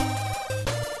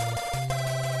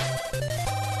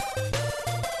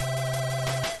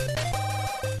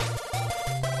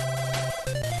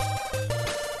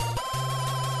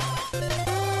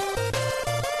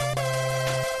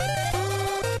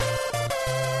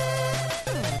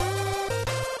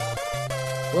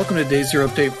Welcome to Day Zero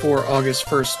Update for August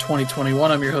 1st,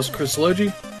 2021. I'm your host, Chris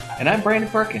Logi. And I'm Brandon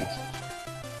Perkins.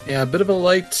 Yeah, a bit of a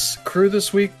light crew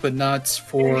this week, but not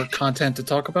for content to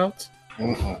talk about.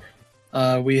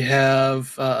 We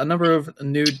have a number of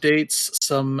new dates,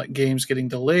 some games getting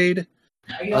delayed,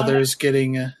 others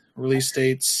getting release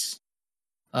dates,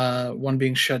 one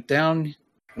being shut down.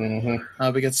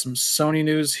 We got some Sony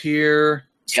news here,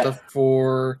 stuff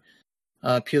for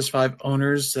PS5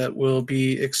 owners that will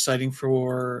be exciting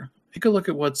for take a look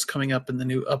at what's coming up in the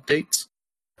new updates.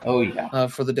 Oh, yeah.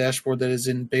 For the dashboard that is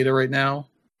in beta right now.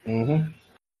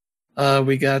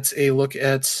 We got a look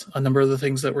at a number of the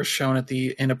things that were shown at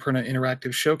the Annapurna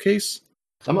Interactive Showcase.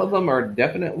 Some of them are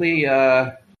definitely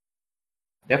eye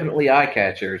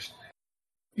catchers.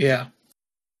 Yeah.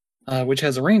 Which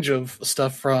has a range of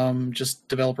stuff from just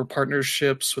developer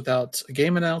partnerships without a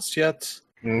game announced yet.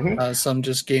 Some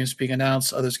just games being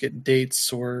announced, others get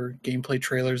dates or gameplay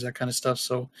trailers, that kind of stuff.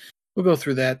 So we'll go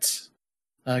through that,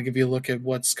 give you a look at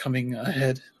what's coming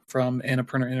ahead from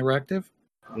Annapurna Interactive.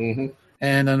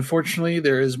 And unfortunately,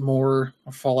 there is more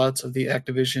fallout of the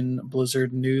Activision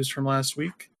Blizzard news from last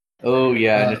week. Oh,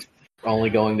 yeah, and it's only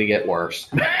going to get worse.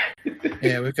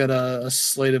 Yeah, we've got a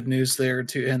slate of news there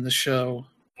to end the show.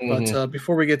 But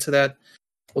before we get to that,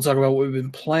 we'll talk about what we've been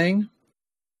playing.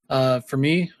 For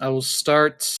me, I will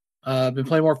start. I've been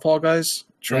playing more Fall Guys,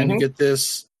 trying to get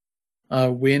this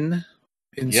win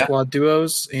in squad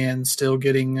duos, and still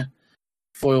getting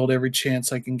foiled every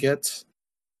chance I can get.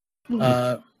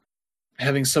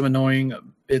 Having some annoying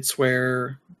bits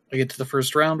where I get to the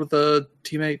first round with a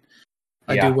teammate.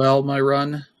 I do well my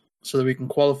run so that we can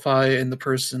qualify, and the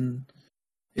person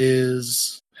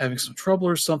is having some trouble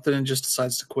or something and just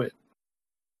decides to quit.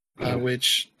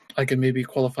 Which I can maybe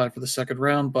qualify for the second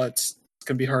round, but it's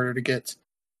going to be harder to get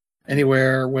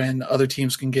anywhere when other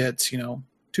teams can get,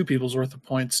 2 people's worth of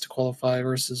points to qualify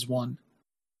versus 1.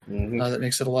 That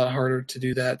makes it a lot harder to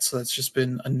do that, so that's just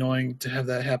been annoying to have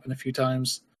that happen a few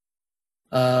times.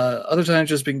 Other times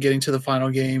just been getting to the final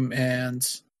game, and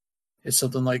it's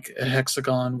something like a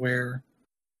hexagon where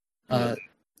it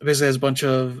basically has a bunch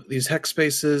of these hex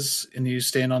spaces, and you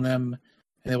stand on them,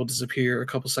 and they will disappear a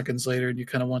couple seconds later, and you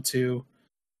kind of want to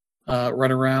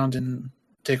run around and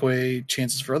take away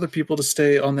chances for other people to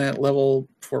stay on that level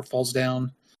before it falls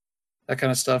down. That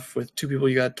kind of stuff. With 2 people,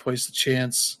 you got twice the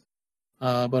chance.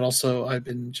 But also, I've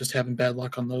been just having bad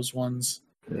luck on those ones.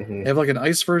 They have like an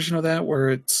ice version of that where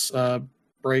it's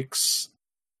breaks.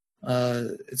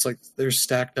 It's like they're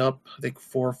stacked up, I think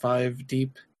 4 or 5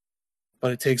 deep.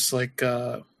 But it takes it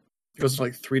goes to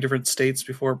like 3 different states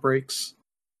before it breaks.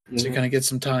 So you kind of get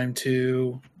some time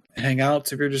to hang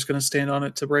out if you're just going to stand on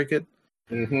it to break it,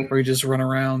 or you just run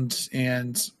around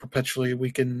and perpetually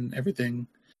weaken everything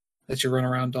that you run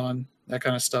around on, that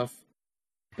kind of stuff.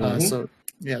 So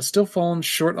yeah, still falling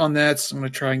short on that. So I'm going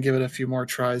to try and give it a few more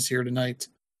tries here tonight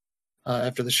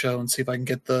after the show and see if I can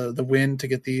get the win to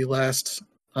get the last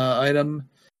item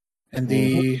and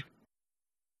the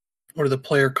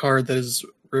player card that is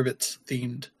Rivet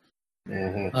themed.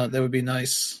 That would be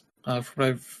nice. From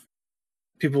what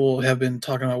people have been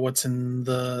talking about what's in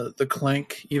the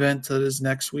Clank event that is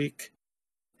next week,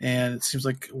 and it seems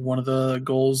like one of the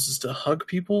goals is to hug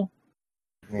people,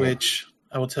 which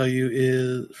I will tell you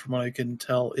is, from what I can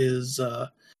tell, is I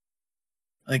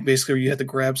think basically you have to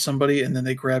grab somebody and then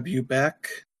they grab you back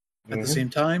at the same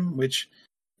time, which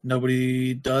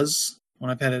nobody does when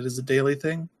I've had it as a daily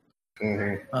thing,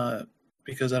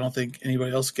 because I don't think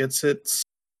anybody else gets it.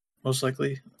 Most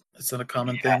likely, it's not a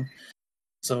common thing.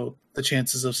 So the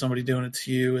chances of somebody doing it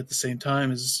to you at the same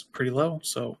time is pretty low.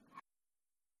 So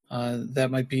that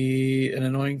might be an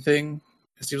annoying thing.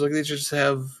 It seems like they just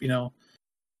have,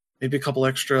 maybe a couple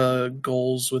extra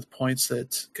goals with points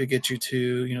that could get you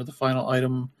to, the final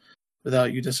item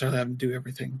without you necessarily having to do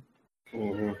everything.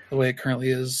 The way it currently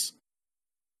is.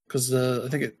 Because I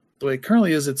think the way it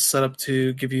currently is, it's set up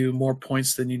to give you more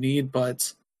points than you need,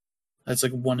 but that's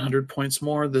like 100 points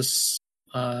more. This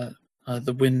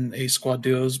the win a squad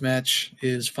duos match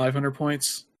is 500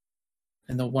 points,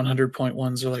 and the 100 point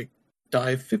ones are like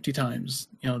dive 50 times.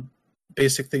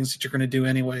 Basic things that you're going to do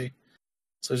anyway.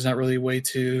 So there's not really a way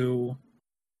to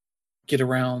get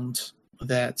around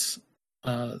that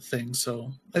thing.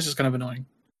 So that's just kind of annoying.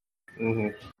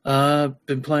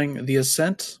 Been playing The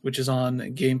Ascent, which is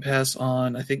on Game Pass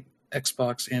on, I think,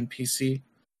 Xbox and PC.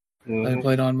 I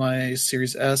played on my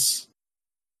Series S,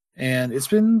 and it's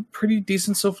been pretty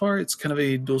decent so far. It's kind of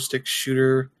a dual-stick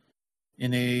shooter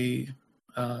in a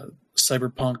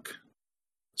cyberpunk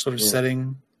sort of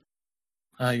setting.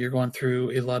 You're going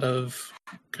through a lot of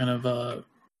kind of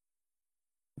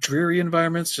dreary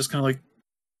environments, just kind of like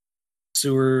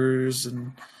sewers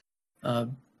and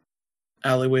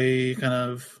alleyway kind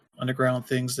of underground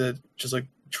things that just like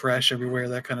trash everywhere,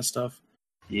 that kind of stuff.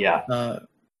 Yeah.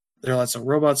 There are lots of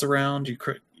robots around.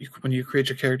 When you create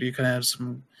your character, you kind of have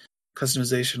some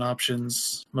customization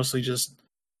options, mostly just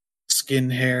skin,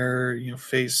 hair,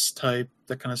 face type,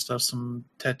 that kind of stuff. Some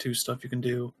tattoo stuff you can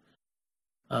do.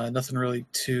 Nothing really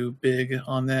too big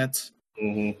on that.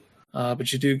 Mm-hmm.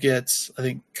 But you do get, I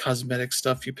think, cosmetic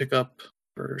stuff you pick up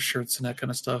for shirts and that kind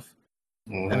of stuff.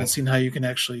 Mm-hmm. I haven't seen how you can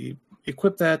actually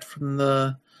equip that from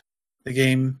the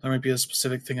game. There might be a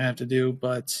specific thing I have to do,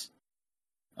 but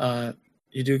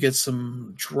you do get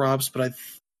some drops. But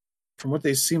from what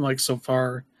they seem like so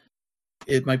far,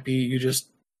 it might be you just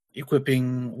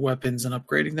equipping weapons and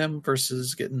upgrading them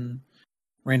versus getting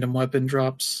random weapon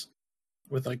drops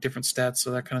with like different stats, so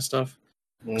that kind of stuff.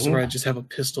 Mm-hmm. So where I just have a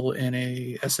pistol and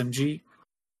a SMG.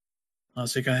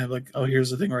 So you kind of have like, oh, here's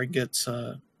the thing where I get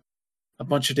a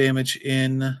bunch of damage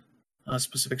in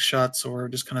specific shots, or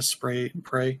just kind of spray and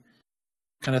pray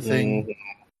kind of thing.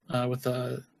 Mm-hmm. With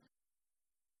a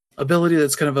ability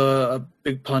that's kind of a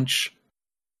big punch,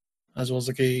 as well as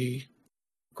like a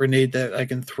grenade that I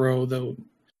can throw, though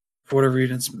for whatever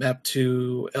reason it's mapped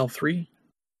to L3.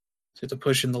 So you have to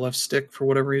push in the left stick for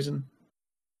whatever reason,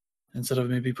 instead of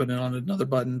maybe putting it on another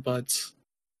button. But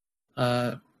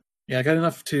yeah, I got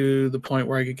enough to the point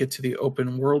where I could get to the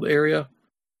open world area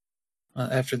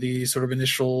after the sort of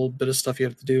initial bit of stuff you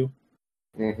have to do.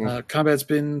 Mm-hmm. Combat's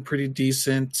been pretty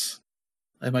decent.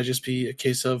 It might just be a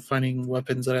case of finding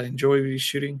weapons that I enjoy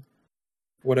shooting,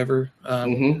 whatever.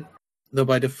 Mm-hmm. Though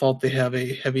by default they have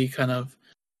a heavy kind of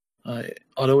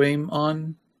auto aim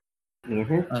on,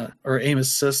 Mm-hmm. or aim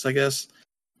assist, I guess.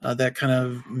 That kind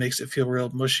of makes it feel real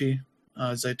mushy.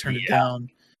 As I turned it down,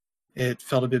 it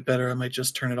felt a bit better. I might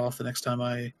just turn it off the next time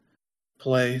I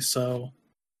play. So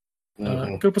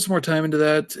go put some more time into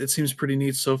that. It seems pretty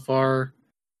neat so far.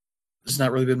 There's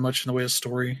not really been much in the way of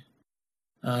story.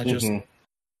 Just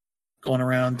going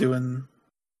around doing,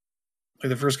 like,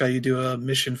 the first guy you do a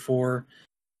mission for,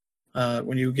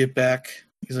 when you get back,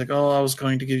 he's like, oh, I was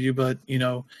going to give you, but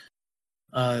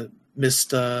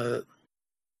missed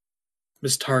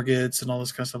targets and all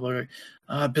this kind of stuff.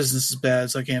 Like, business is bad,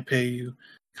 so I can't pay you,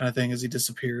 kind of thing, as he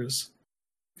disappears.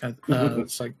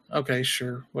 It's like, okay,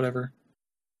 sure, whatever.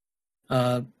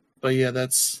 But yeah,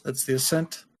 that's the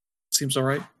Ascent. Seems all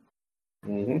right.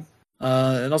 Mm-hmm.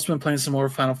 And also been playing some more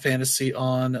Final Fantasy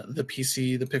on the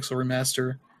PC, the Pixel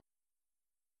Remaster.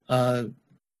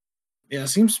 Yeah,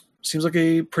 seems like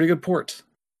a pretty good port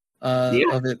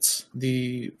of it.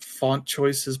 The font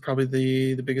choice is probably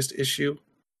the biggest issue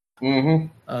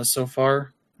so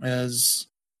far, as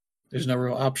there's no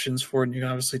real options for it, and you can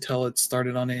obviously tell it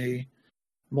started on a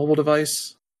mobile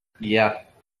device. Yeah.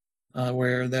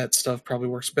 Where that stuff probably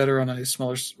works better on a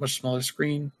much smaller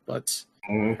screen, but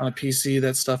on a PC,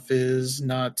 that stuff is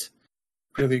not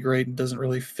really great and doesn't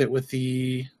really fit with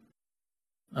the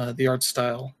art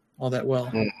style all that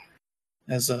well.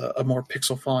 As a more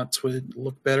pixel font would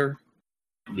look better.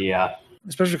 Yeah.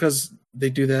 Especially because they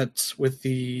do that with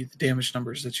the damage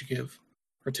numbers that you give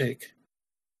or take.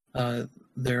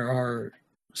 There are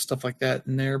stuff like that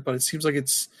in there, but it seems like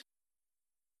it's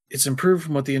improved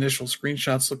from what the initial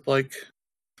screenshots looked like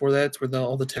for that, where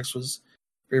all the text was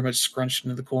very much scrunched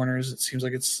into the corners. It seems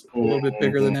like it's a little bit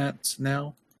bigger than that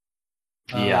now.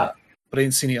 Yeah. But I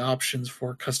didn't see any options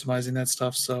for customizing that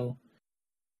stuff, so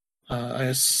I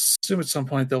assume at some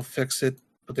point they'll fix it,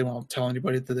 but they won't tell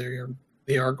anybody that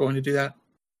they are going to do that.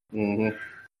 Mm-hmm.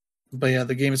 But yeah,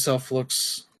 the game itself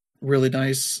looks really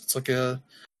nice. It's like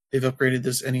they've upgraded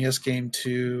this NES game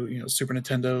to Super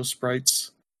Nintendo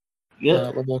sprites.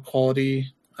 Level of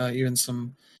quality, even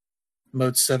some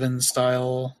Mode 7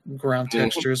 style ground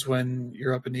textures when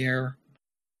you're up in the air.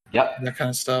 Yep. That kind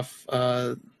of stuff.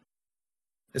 It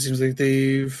seems like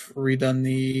they've redone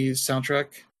the soundtrack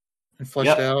and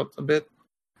fleshed out a bit.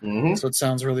 Mm-hmm. So it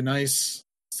sounds really nice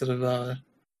instead of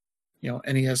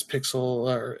NES pixel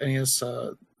or NES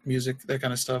music, that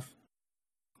kind of stuff.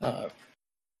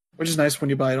 Which is nice when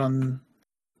you buy it on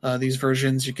these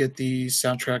versions. You get the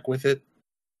soundtrack with it.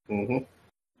 Mm-hmm.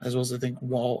 As well as, I think,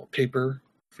 wallpaper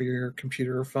for your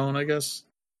computer or phone, I guess.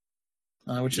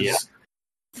 Which is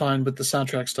fine, but the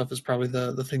soundtrack stuff is probably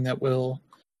the thing that will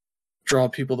draw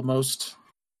people the most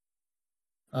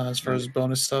as far as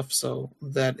bonus stuff. So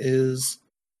that is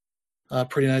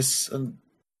pretty nice. And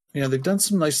they've done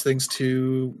some nice things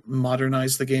to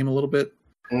modernize the game a little bit.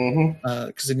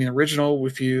 Because in the original,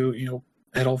 if you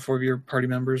had all four of your party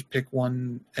members pick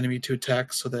one enemy to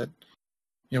attack, so that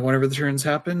whenever the turns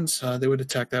happened, they would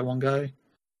attack that one guy.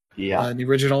 In the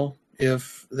original,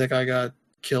 if that guy got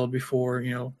killed before,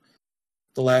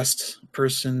 the last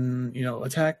person,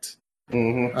 attacked,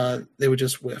 they would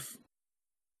just whiff.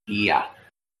 Yeah.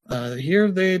 Here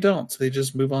they don't. They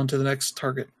just move on to the next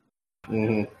target.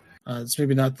 It's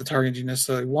maybe not the target you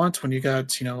necessarily want when you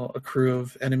got, a crew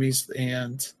of enemies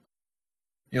and,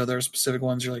 there are specific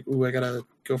ones you're like, ooh, I gotta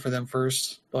go for them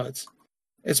first. But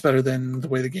it's better than the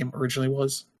way the game originally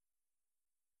was.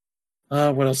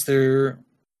 What else there?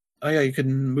 Oh, yeah, you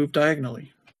can move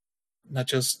diagonally, not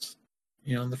just,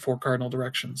 in the 4 cardinal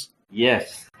directions.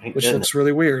 Yes. Which looks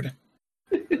really weird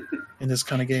in this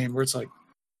kind of game where it's like,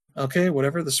 okay,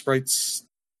 whatever, the sprite's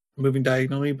moving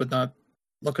diagonally, but not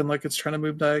looking like it's trying to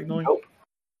move diagonally. Nope.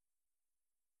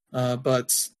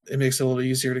 But it makes it a little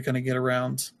easier to kind of get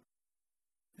around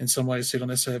in some ways, so you don't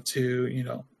necessarily have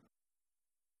to,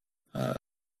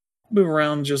 move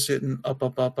around just hitting up,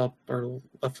 or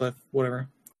left, whatever,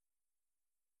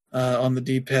 on the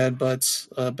D-pad. But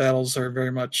battles are very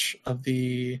much of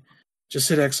the just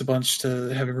hit X a bunch to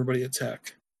have everybody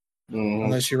attack.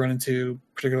 Unless you run into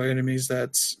particular enemies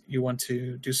that you want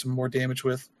to do some more damage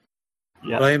with.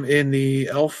 Yeah. But I am in the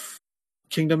Elf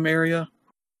Kingdom area,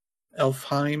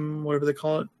 Elfheim, whatever they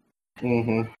call it,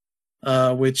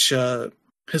 which has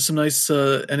some nice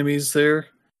enemies there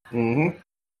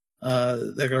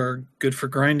that are good for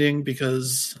grinding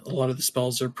because a lot of the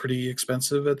spells are pretty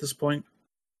expensive at this point.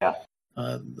 Yeah.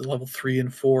 The level 3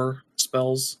 and 4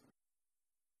 spells.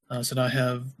 So now I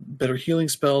have better healing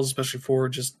spells, especially for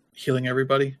just healing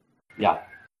everybody. Yeah.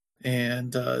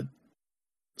 And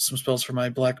some spells for my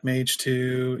black mage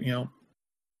to,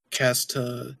 cast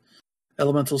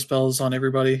elemental spells on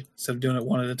everybody instead of doing it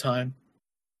one at a time.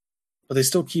 But they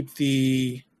still keep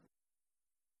the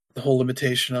whole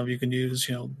limitation of you can use,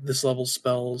 this level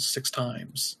spells 6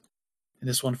 times, and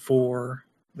this one 4,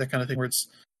 that kind of thing, where it's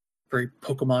very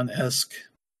Pokemon-esque.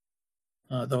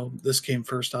 Though this came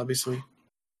first, obviously.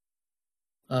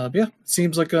 But yeah, it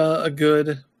seems like a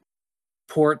good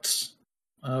port,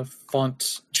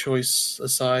 font choice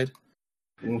aside.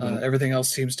 Everything else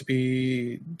seems to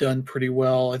be done pretty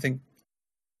well. I think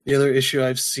the other issue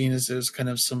I've seen is there's kind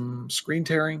of some screen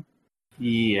tearing.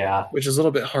 Yeah. Which is a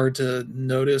little bit hard to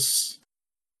notice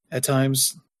at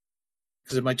times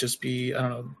because it might just be, I don't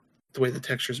know, the way the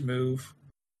textures move.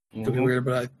 It could be weird,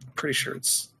 but I'm pretty sure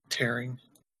it's tearing.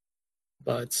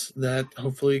 But that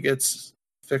hopefully gets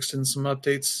fixed in some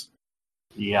updates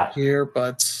here.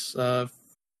 But still,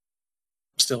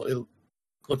 it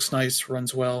looks nice,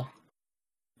 runs well,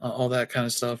 all that kind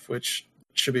of stuff, which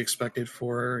should be expected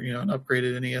for, an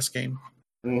upgraded NES game.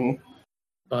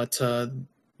 But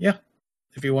yeah,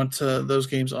 if you want those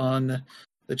games on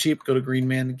the cheap, go to Green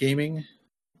Man Gaming.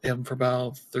 They have them for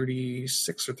about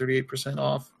 36 or 38%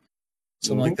 off,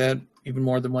 something like that, even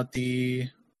more than what the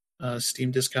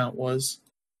Steam discount was.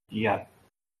 Yeah.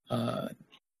 All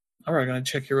right, I'm going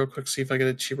to check here real quick, see if I get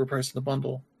a cheaper price in the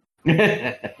bundle.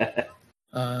 Yeah,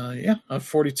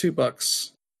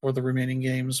 $42 for the remaining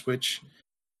games, which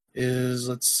is,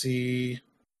 let's see,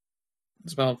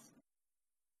 it's about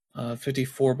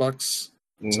 $54.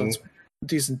 So it's a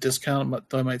decent discount,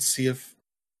 though I might see if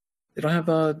they don't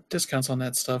have discounts on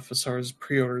that stuff as far as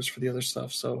pre-orders for the other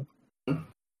stuff. So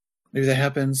maybe that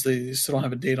happens. They still don't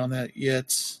have a date on that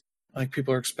yet. I think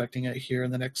people are expecting it here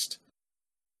in the next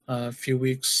few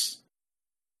weeks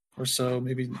or so,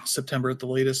 maybe September at the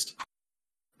latest.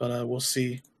 But we'll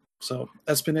see. So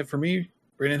that's been it for me.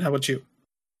 Brandon, how about you?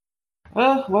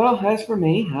 Well, as for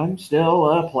me, I'm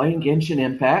still playing Genshin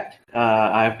Impact.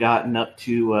 I've gotten up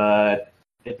to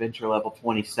adventure level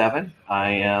 27. I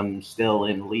am still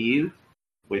in Liu,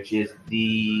 which is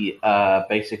the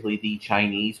basically the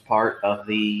Chinese part of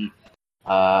the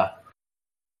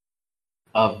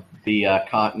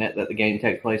continent that the game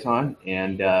takes place on,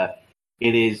 and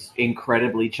it is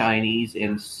incredibly Chinese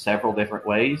in several different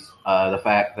ways. The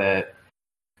fact that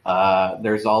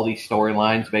there's all these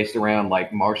storylines based around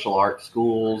like martial arts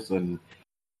schools, and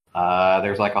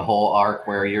there's like a whole arc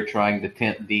where you're trying to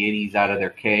tempt deities out of their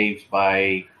caves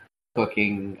by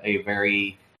cooking a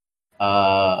very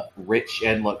rich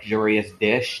and luxurious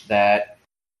dish that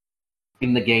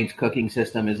in the game's cooking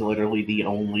system is literally the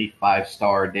only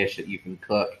 5-star dish that you can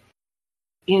cook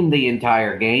in the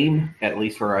entire game, at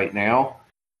least for right now.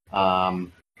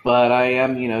 But I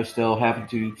am, still having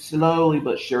to slowly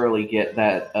but surely get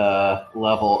that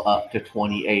level up to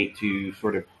 28 to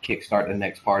sort of kickstart the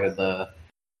next part of the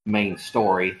main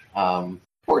story.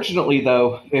 Fortunately,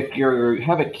 though, if you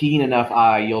have a keen enough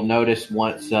eye, you'll notice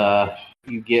once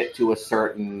you get to a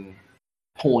certain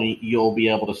point, you'll be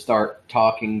able to start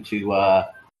talking to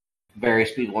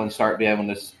various people and start being able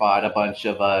to spot a bunch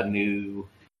of new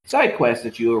side quests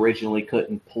that you originally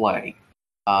couldn't play.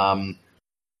 when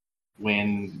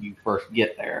you first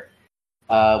get there,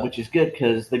 which is good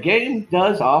because the game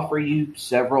does offer you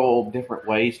several different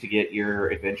ways to get your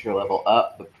adventure level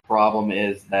up. The problem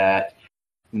is that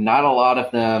not a lot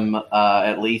of them,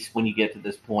 at least when you get to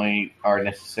this point, are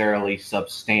necessarily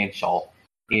substantial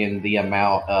in the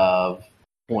amount of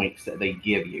points that they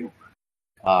give you.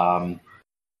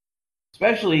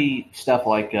 Especially stuff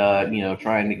like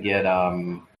trying to get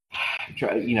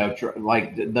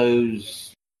like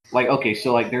those, like, okay,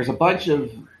 so like there's a bunch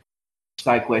of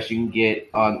side quests you can get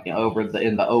on in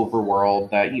the overworld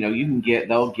that you can get.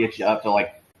 They'll get you up to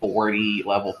like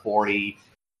level 40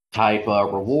 type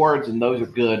rewards, and those are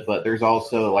good. But there's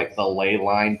also like the ley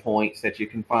line points that you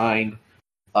can find,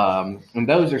 and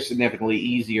those are significantly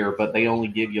easier, but they only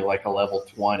give you like a level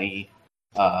 20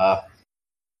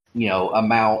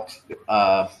 amount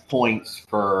points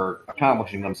for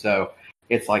accomplishing them. So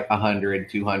it's like 100,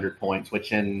 200 points,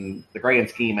 which in the grand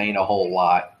scheme ain't a whole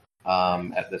lot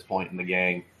at this point in the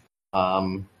game.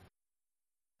 But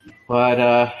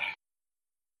I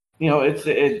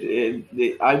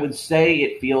would say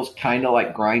it feels kind of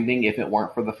like grinding if it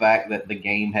weren't for the fact that the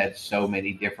game had so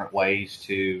many different ways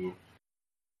to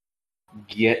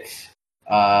get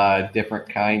different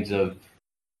kinds of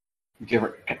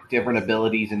different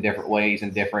abilities in different ways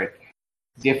and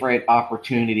different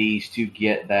opportunities to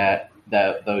get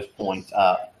those points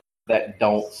up that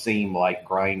don't seem like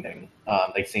grinding.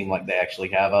 They seem like they actually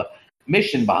have a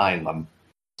mission behind them,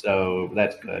 so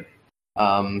that's good.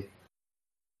 Other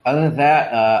than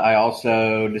that, I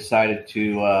also decided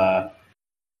to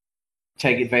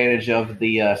take advantage of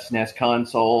the SNES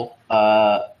console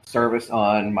service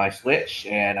on my Switch,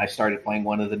 and I started playing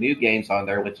one of the new games on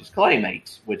there, which is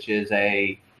Claymates, which is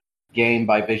a game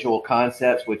by Visual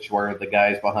Concepts, which were the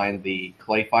guys behind the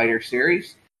Clay Fighter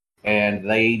series. And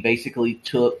they basically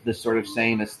took the sort of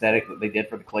same aesthetic that they did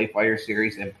for the Clay Fighter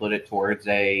series and put it towards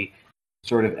a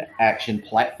sort of action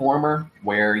platformer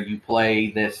where you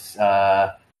play this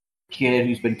kid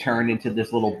who's been turned into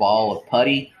this little ball of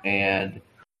putty, and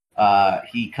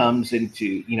he comes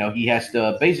into, he has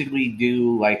to basically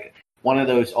do like one of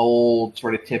those old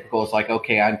sort of typicals, like,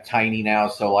 okay, I'm tiny now,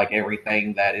 so like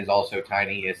everything that is also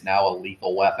tiny is now a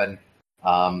lethal weapon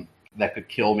that could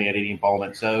kill me at any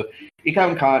moment. So you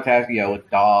come in contact, with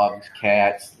dogs,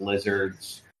 cats,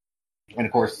 lizards, and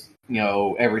of course,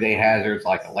 everyday hazards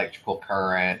like electrical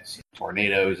currents,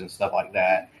 tornadoes, and stuff like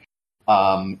that.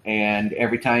 And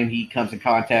every time he comes in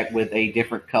contact with a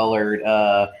different colored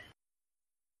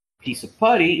piece of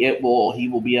putty, he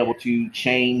will be able to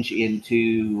change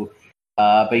into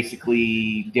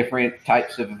basically different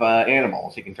types of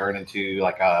animals. He can turn into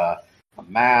like a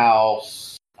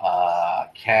mouse,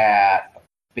 cat,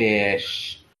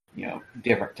 fish,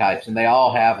 different types, and they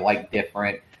all have like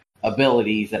different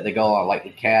abilities that they go on. Like the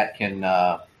cat can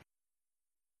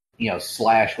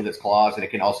slash with its claws, and it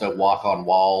can also walk on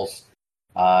walls.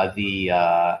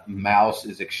 The mouse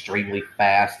is extremely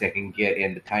fast. It can get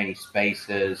into tiny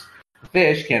spaces. The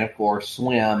fish can, of course,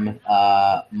 swim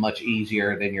much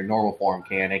easier than your normal form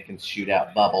can. It can shoot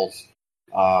out bubbles.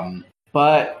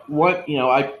 But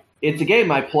it's a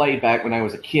game I played back when I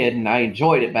was a kid, and I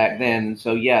enjoyed it back then.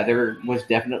 So yeah, there was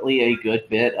definitely a good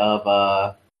bit of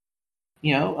a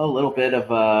little bit of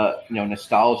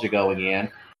nostalgia going in.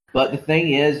 But the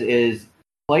thing is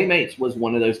Playmates was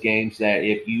one of those games that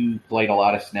if you played a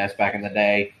lot of SNES back in the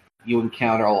day, you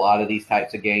encounter a lot of these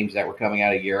types of games that were coming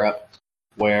out of Europe,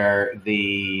 where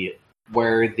the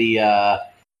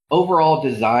overall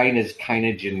design is kind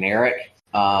of generic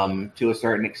to a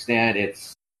certain extent.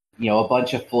 It's a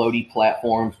bunch of floaty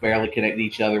platforms barely connect to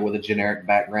each other with a generic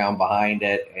background behind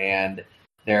it, and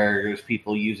there's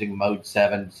people using Mode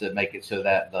 7 to make it so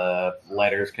that the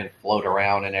letters can float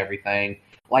around and everything.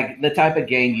 Like the type of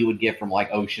game you would get from like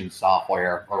Ocean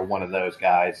Software or one of those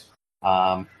guys.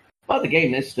 But the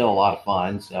game is still a lot of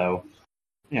fun, so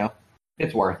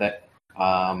it's worth it.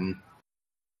 And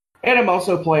I'm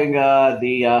also playing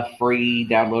the free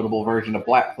downloadable version of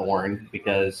Blackthorn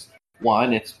because,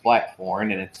 one, it's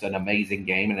Blackthorn and it's an amazing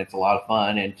game and it's a lot of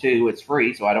fun, and two, it's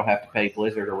free, so I don't have to pay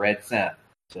Blizzard a red cent.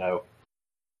 So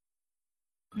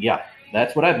yeah,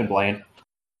 that's what I've been playing.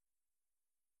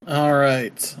 All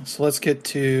right, so let's get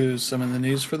to some of the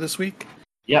news for this week.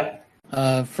 Yep.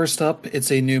 First up,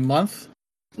 it's a new month,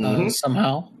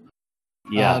 somehow.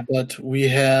 Yeah. But we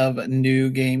have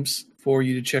new games for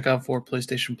you to check out for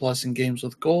PlayStation Plus and Games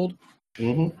with Gold.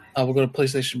 We'll go to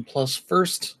PlayStation Plus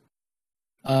first.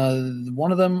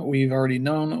 One of them we've already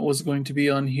known was going to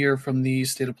be on here from the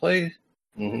State of Play.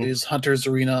 It is Hunter's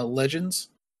Arena Legends.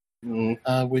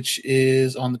 which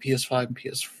is on the PS5 and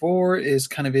PS4, is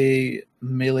kind of a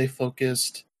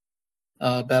melee-focused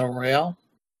battle royale.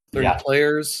 30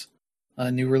 players,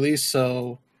 new release.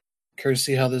 So curious to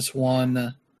see how this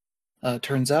one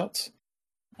turns out.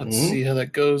 Let's see how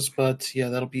that goes. But yeah,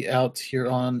 that'll be out here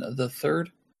on the 3rd.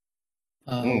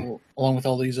 Along with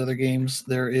all these other games,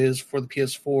 there is for the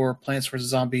PS4 Plants vs.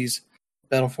 Zombies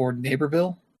Battle for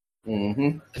Neighborville.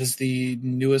 It is the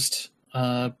newest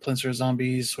Plants vs.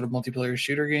 Zombies sort of multiplayer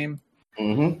shooter game.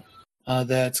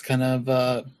 That's kind of,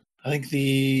 I think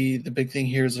the big thing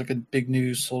here is like a big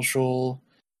new social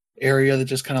area that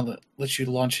just kind of lets you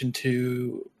launch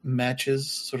into matches,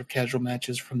 sort of casual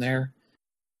matches from there.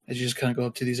 As you just kind of go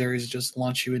up to these areas, just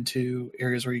launch you into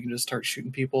areas where you can just start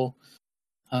shooting people.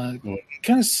 Kind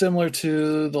of similar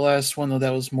to the last one, though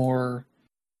that was more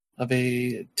of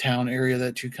a town area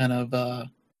that you kind of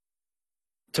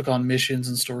took on missions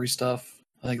and story stuff.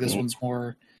 I think this one's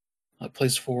more a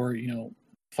place for,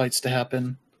 fights to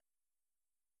happen.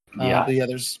 But yeah,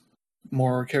 there's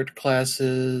more character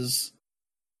classes,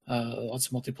 lots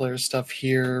of multiplayer stuff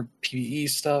here, PvE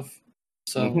stuff.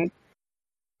 So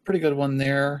pretty good one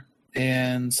there.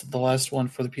 And the last one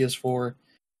for the PS4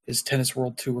 is Tennis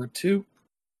World Tour 2.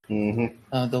 The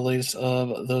latest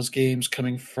of those games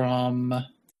coming from,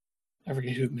 I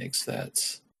forget who makes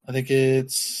that. I think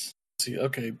it's,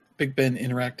 Big Ben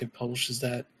Interactive publishes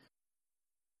that.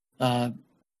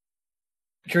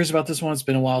 Curious about this one. It's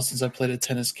been a while since I played a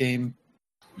tennis game.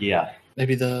 Yeah.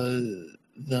 Maybe the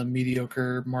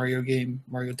mediocre Mario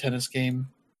Tennis game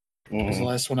was the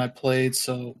last one I played.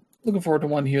 So looking forward to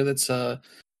one here that's a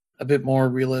bit more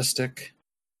realistic.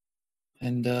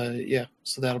 And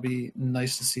so that'll be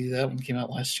nice to see. That one came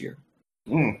out last year.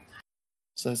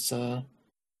 So that's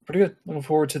pretty good. Looking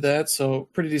forward to that. So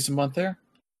pretty decent month there.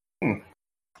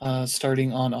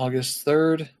 Starting on August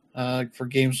 3rd for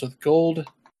Games with Gold.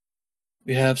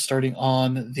 We have starting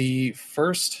on the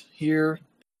 1st here,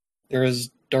 there is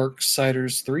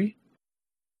Darksiders 3.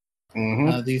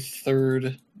 The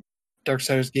third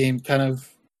Darksiders game, kind of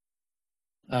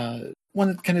one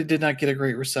that kind of did not get a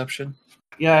great reception.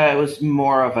 Yeah, it was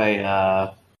more of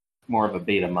a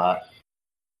beat 'em up.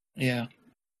 Yeah,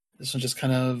 this one just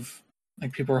kind of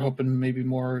like people are hoping maybe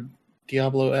more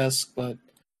Diablo-esque, but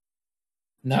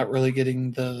not really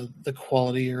getting the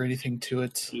quality or anything to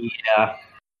it. Yeah.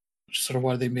 Which is sort of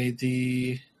why they made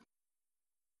they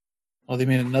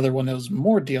made another one that was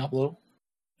more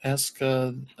Diablo-esque.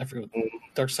 I forget what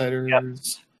Darksiders. Yep.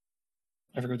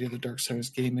 I forget what the other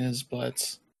Darksiders game is,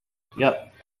 but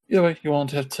either way, you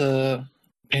won't have to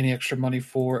pay any extra money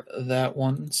for that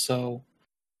one. So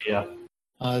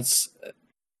it's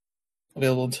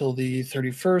available until the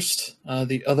 31st.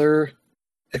 The other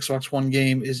Xbox One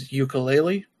game is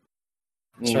Yooka-Laylee,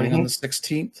 starting on the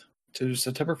 16th to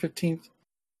September 15th.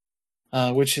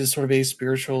 Which is sort of a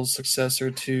spiritual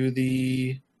successor to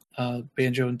the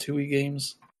Banjo and Tooie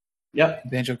games. Yep.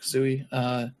 Banjo-Kazooie.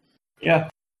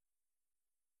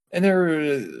 And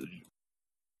they're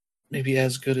maybe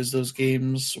as good as those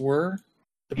games were,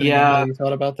 depending on how you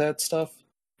thought about that stuff.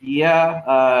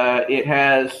 Yeah, it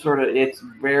has it's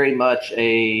very much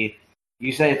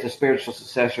you say it's a spiritual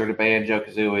successor to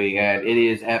Banjo-Kazooie, and it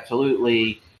is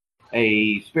absolutely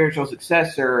a spiritual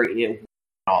successor in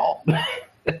all.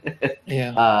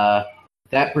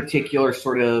 That particular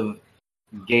sort of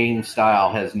game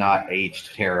style has not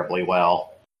aged terribly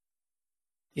well.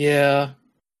 Yeah,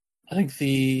 I think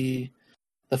the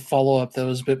follow-up that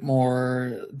was a bit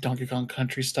more Donkey Kong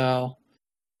Country style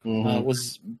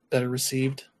was better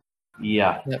received.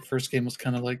 Yeah, that first game was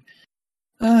kind of like,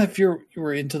 if you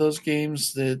were into those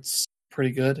games, it's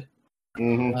pretty good.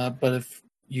 But if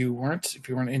you weren't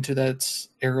into that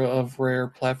era of rare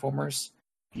platformers,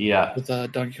 with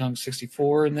Donkey Kong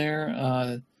 64 in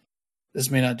there, this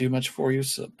may not do much for you.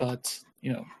 So, but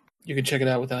you can check it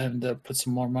out without having to put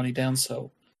some more money down.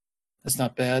 So that's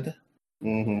not bad.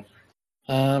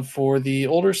 For the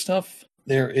older stuff,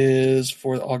 there is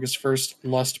for August 1st,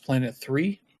 Lost Planet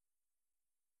 3.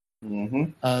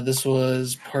 This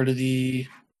was part of the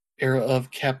era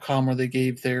of Capcom where they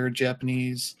gave their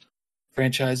Japanese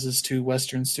franchises to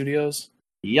Western studios.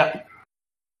 Yep.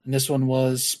 And this one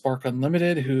was Spark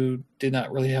Unlimited, who did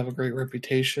not really have a great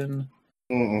reputation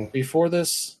before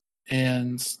this,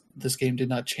 and this game did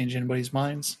not change anybody's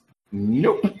minds.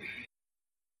 Nope.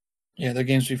 Yeah, their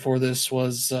games before this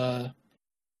was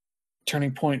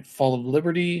Turning Point, Fall of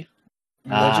Liberty,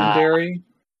 Legendary.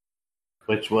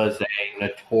 Which was a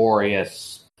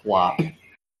notorious flop.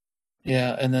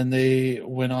 Yeah, and then they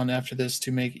went on after this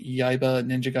to make Yaiba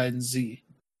Ninja Gaiden Z.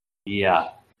 Yeah.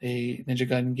 A Ninja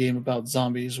Gaiden game about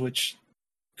zombies, which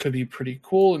could be pretty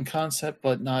cool in concept,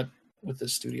 but not with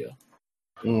this studio.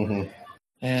 Mm-hmm.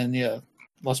 And yeah,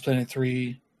 Lost Planet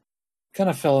 3 kind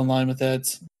of fell in line with that.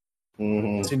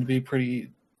 Mm-hmm. Seemed to be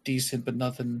pretty decent, but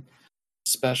nothing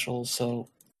special. So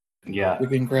Yeah. we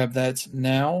can grab that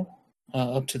now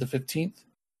up to the 15th.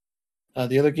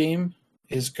 The other game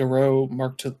is Garou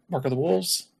Mark of the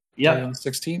Wolves. Yep. On the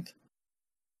 16th.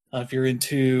 If you're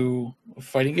into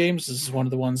fighting games, this is one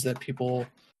of the ones that people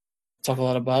talk a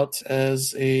lot about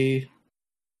as a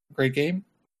great game.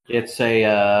 It's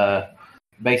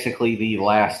basically the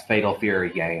last Fatal Fury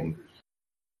game.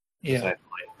 Yeah.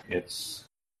 It's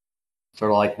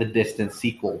sort of like the distant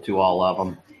sequel to all of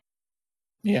them.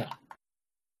 Yeah.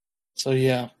 So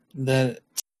yeah, that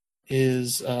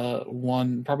is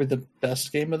probably the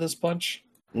best game of this bunch.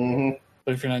 Mm-hmm.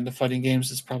 But if you're not into fighting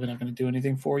games, it's probably not going to do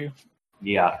anything for you.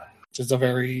 Yeah. It's a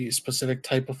very specific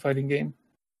type of fighting game.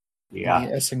 Yeah.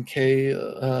 The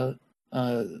SNK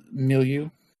milieu.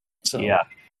 So yeah.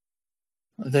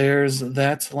 There's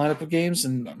that lineup of games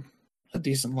and a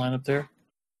decent lineup there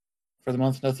for the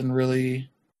month. Nothing really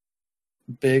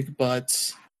big,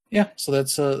 but yeah. So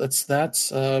that's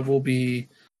that. We'll be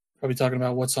probably talking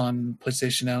about what's on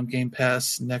PlayStation Now and Game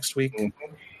Pass next week.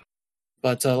 Mm-hmm.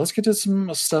 But let's get to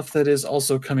some stuff that is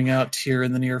also coming out here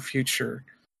in the near future.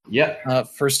 Yep.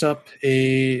 First up,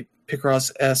 a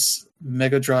Picross S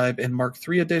Mega Drive and Mark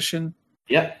III edition.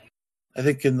 Yep. I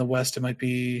think in the West it might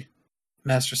be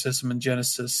Master System and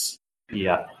Genesis.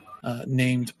 Yeah.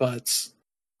 Named, but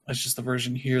that's just the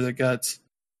version here that got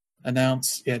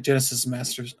announced. Yeah, Genesis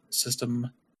Master System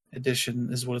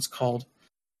Edition is what it's called.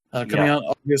 Coming out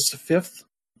August 5th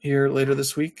here later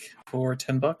this week for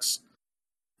 $10.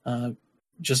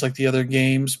 Just like the other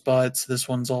games, but this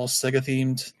one's all Sega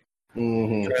themed.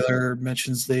 Mm-hmm. The trailer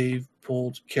mentions they've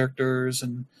pulled characters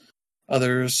and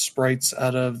other sprites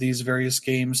out of these various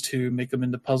games to make them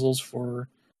into puzzles for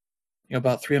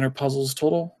about 300 puzzles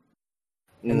total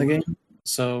in the game.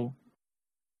 So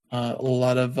a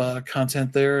lot of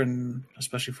content there, and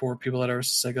especially for people that are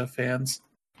Sega fans.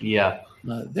 Yeah.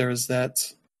 There is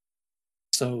that.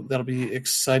 So that'll be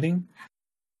exciting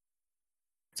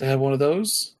to have one of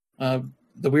those.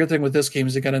 The weird thing with this game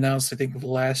is it got announced, I think,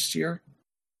 last year.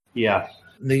 Yeah.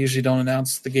 They usually don't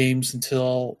announce the games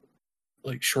until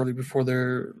shortly before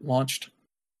they're launched.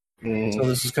 Mm-hmm. So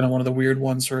this is kind of one of the weird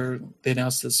ones where they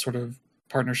announced this sort of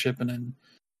partnership and then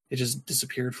it just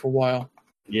disappeared for a while.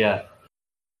 Yeah.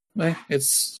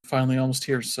 It's finally almost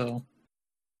here, so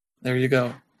there you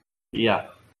go. Yeah.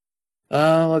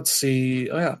 Let's see.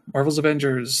 Oh yeah, Marvel's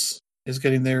Avengers is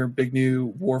getting their big new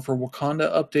War for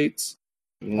Wakanda updates.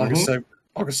 Mm-hmm.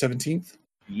 August 17th.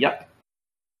 Yep.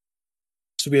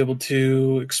 To be able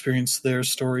to experience their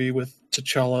story with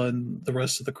T'Challa and the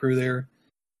rest of the crew there,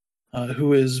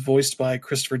 who is voiced by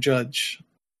Christopher Judge,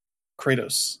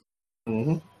 Kratos.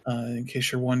 Mm-hmm. In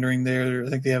case you're wondering there, I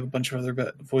think they have a bunch of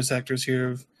other voice actors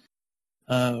here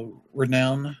of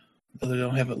renown, though they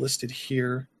don't have it listed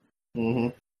here. Mm-hmm.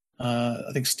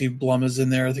 I think Steve Blum is in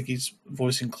there. I think he's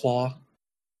voicing Claw.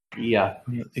 Yeah.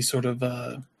 He's sort of...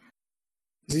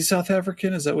 is he South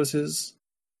African? Is that what his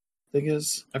thing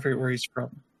is? I forget where he's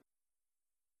from.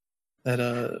 That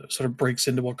sort of breaks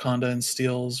into Wakanda and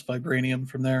steals vibranium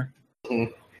from there.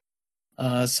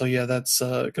 Mm-hmm. So yeah, that's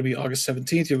going to be August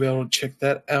 17th. You'll be able to check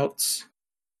that out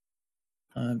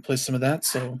and play some of that.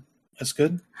 So that's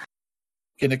good.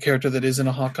 Getting a character that isn't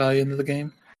a Hawkeye into the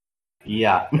game.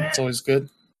 Yeah. It's always good.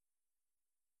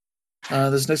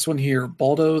 This next one here,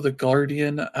 Baldo the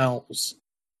Guardian Owls.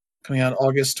 Coming out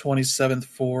August 27th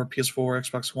for PS4,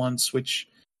 Xbox One, Switch,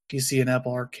 PC, and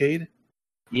Apple Arcade.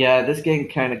 Yeah, this game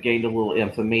kind of gained a little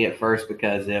infamy at first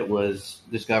because it was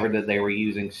discovered that they were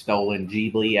using stolen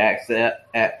Ghibli assets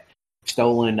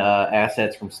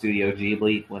from Studio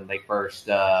Ghibli when they first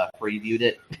previewed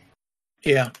it.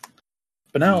 Yeah,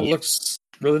 but now it looks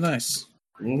really nice.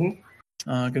 Mm-hmm.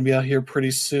 Going to be out here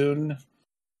pretty soon.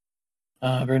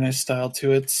 Very nice style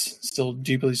to it. Still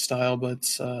Ghibli style, but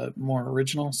more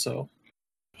original. So,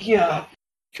 yeah,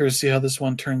 curious to see how this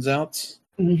one turns out.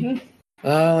 Mm-hmm.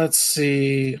 Let's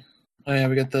see. Oh yeah,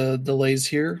 we got the delays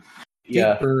here.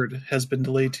 Yeah, Bird has been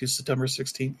delayed to September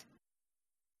 16th.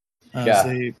 So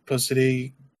they posted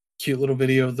a cute little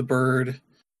video of the bird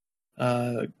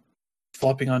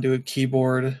flopping onto a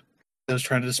keyboard that was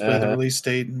trying to display the release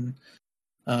date and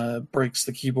breaks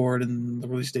the keyboard, and the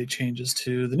release date changes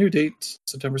to the new date,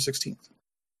 September 16th.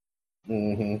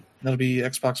 Mm-hmm. That'll be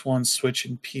Xbox One, Switch,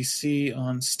 and PC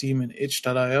on Steam and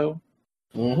itch.io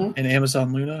mm-hmm. and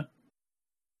Amazon Luna,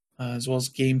 as well as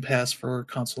Game Pass for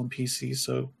console and PC.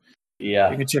 So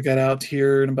yeah, you can check that out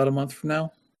here in about a month from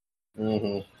now.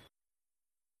 Mm-hmm.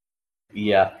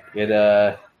 Yeah, it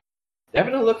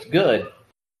definitely looks good.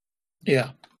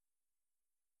 Yeah.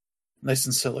 Nice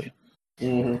and silly.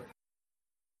 Mm-hmm.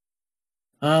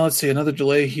 Let's see, another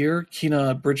delay here.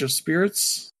 Kena Bridge of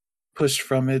Spirits pushed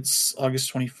from its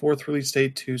August 24th release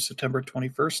date to September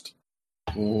 21st.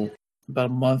 Mm-hmm. About a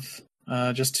month,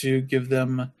 just to give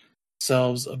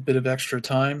themselves a bit of extra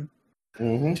time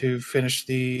to finish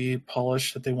the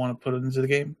polish that they want to put into the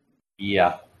game.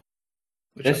 Yeah.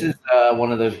 This is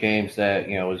one of those games that,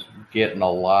 was getting a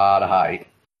lot of hype.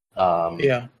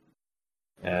 Yeah.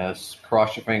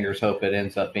 Cross your fingers, hope it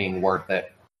ends up being worth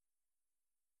it.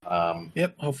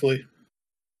 Yep, hopefully.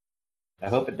 I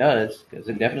hope it does, because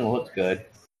it definitely looks good.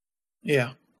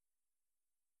 Yeah.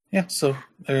 Yeah, so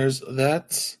there's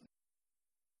that.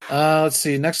 Let's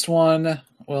see, next one,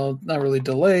 well, not really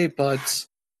delay, but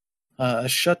a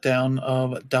shutdown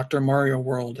of Dr. Mario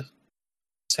World.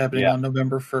 It's happening on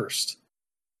November 1st.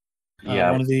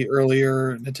 One of the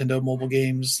earlier Nintendo mobile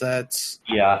games that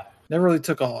never really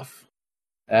took off.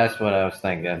 That's what I was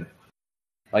thinking.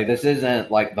 Like, this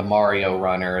isn't like the Mario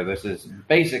Runner. This is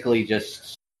basically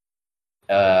just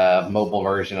a mobile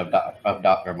version of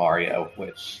Dr. Mario,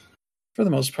 which... For the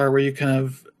most part, where you kind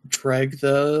of drag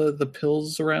the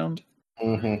pills around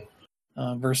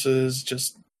versus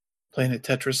just playing it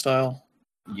Tetris style.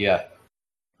 Yeah.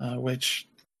 Which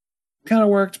kind of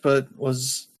worked, but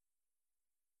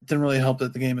didn't really help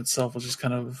that the game itself was just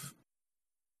kind of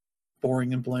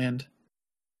boring and bland.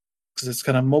 Because it's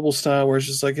kind of mobile style where it's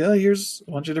just like, oh, here's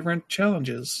a bunch of different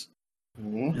challenges.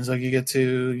 It's like you get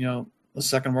to, the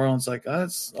second world, and it's like,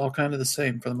 it's all kind of the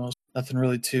same for the most. Nothing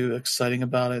really too exciting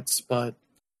about it, but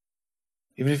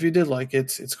even if you did like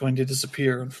it, it's going to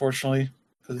disappear, unfortunately,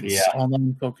 because it's an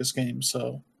online-focused game.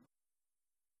 So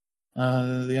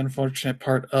the unfortunate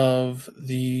part of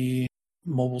the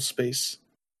mobile space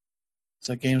is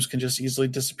that games can just easily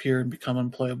disappear and become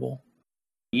unplayable.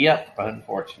 Yep,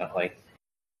 unfortunately.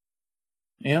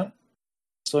 Yeah.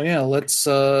 So yeah, let's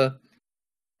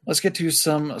get to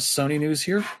some Sony news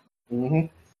here.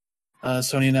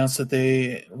 Sony announced that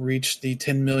they reached the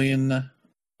 10 million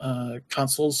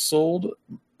consoles sold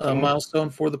milestone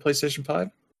for the PlayStation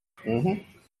 5.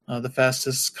 The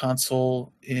fastest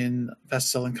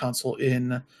selling console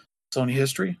in Sony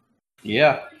history.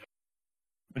 Yeah.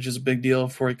 Which is a big deal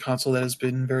for a console that has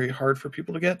been very hard for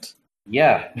people to get.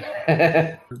 Yeah.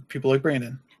 For people like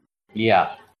Brandon.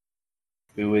 Yeah.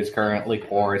 Who is currently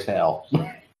poor as hell.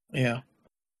 Yeah.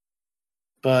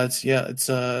 But yeah, it's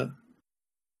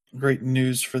great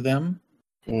news for them.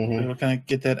 We'll kind of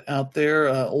get that out there.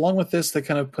 Along with this, they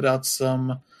kind of put out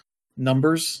some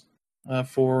numbers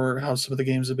for how some of the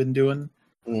games have been doing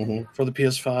for the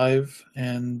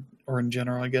PS5 or in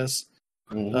general, I guess.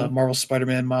 Marvel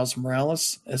Spider-Man Miles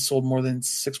Morales has sold more than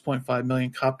 6.5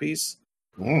 million copies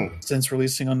since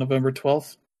releasing on November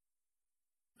 12th.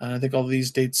 And I think all of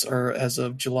these dates are as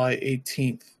of July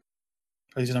 18th.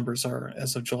 These numbers are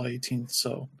as of July 18th.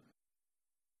 So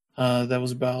that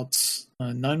was about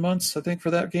 9 months, I think, for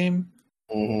that game.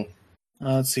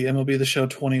 Let's see. MLB The Show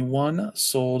 21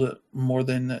 sold more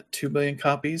than 2 million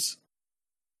copies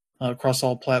across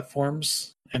all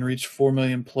platforms and reached 4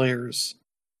 million players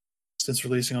since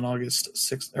releasing on April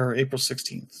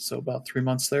 16th. So about 3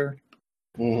 months there.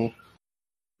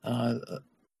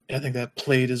 I think that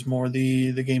played is more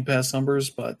the Game Pass numbers,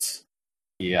 but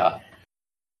yeah,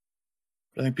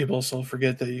 I think people also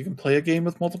forget that you can play a game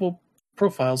with multiple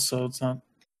profiles, so it's not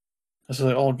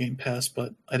necessarily all Game Pass,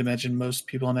 but I'd imagine most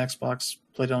people on Xbox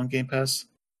played it on Game Pass.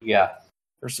 Yeah.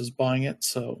 Versus buying it,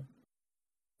 so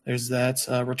there's that.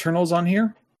 Returnal's on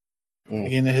here. A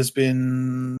game that has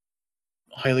been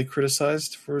highly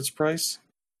criticized for its price.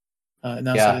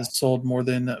 Announced that it's sold more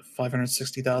than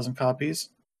 560,000 copies,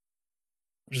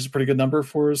 which is a pretty good number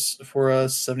for a $70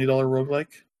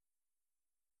 roguelike.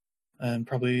 And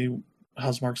probably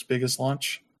Housemarque's biggest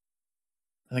launch,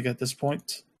 I think, at this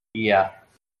point. Yeah.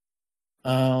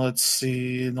 Let's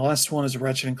see. And the last one is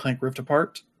Ratchet and Clank Rift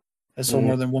Apart. It sold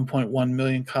more than 1.1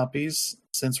 million copies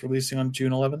since releasing on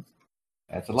June 11th.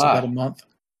 That's a lot. About a month.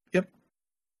 Yep.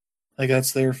 I think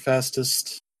that's their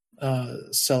fastest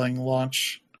selling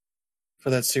launch for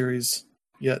that series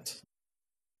yet.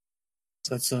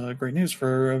 So that's great news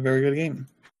for a very good game.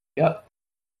 Yep.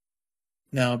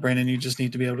 Now, Brandon, you just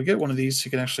need to be able to get one of these so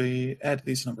you can actually add to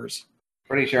these numbers.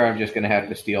 Pretty sure I'm just going to have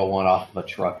to steal one off of a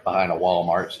truck behind a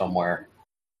Walmart somewhere.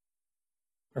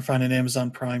 Or find an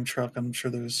Amazon Prime truck. I'm sure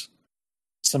there's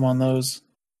some on those.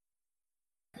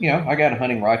 I got a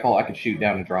hunting rifle. I could shoot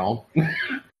down a drone.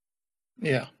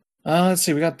 Yeah. Let's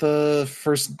see. We got the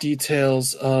first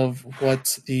details of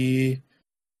what the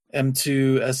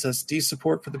M2 SSD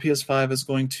support for the PS5 is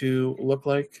going to look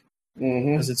like,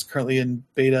 because it's currently in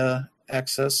beta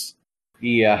access.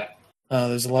 Yeah.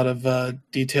 There's a lot of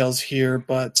details here,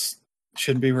 but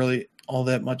shouldn't be really all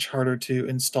that much harder to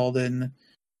install than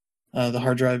the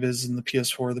hard drive is in the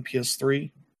PS4 or the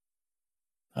PS3.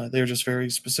 They're just very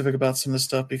specific about some of the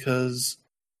stuff because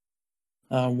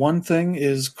one thing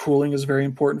is cooling is very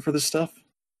important for this stuff.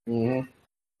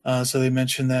 So they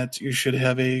mentioned that you should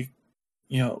have a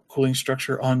cooling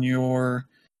structure on your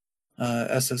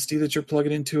SSD that you're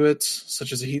plugging into it,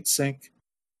 such as a heatsink.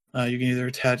 You can either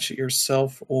attach it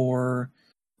yourself or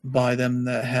buy them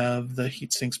that have the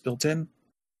heat sinks built in.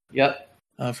 Yep.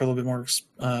 For a little bit more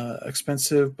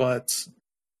expensive, but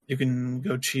you can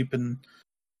go cheap and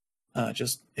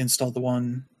just install the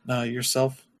one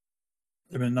yourself.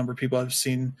 There have been a number of people I've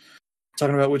seen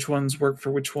talking about which ones work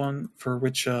for which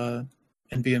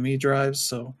NVMe drives.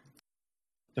 So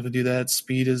if we do that,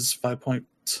 speed is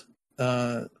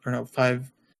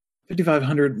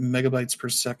 5,500 megabytes per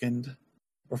second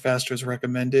or faster is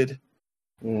recommended.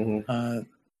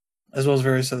 As well as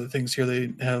various other things here.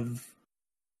 They have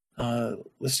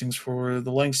listings for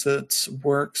the lengths that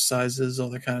work, sizes, all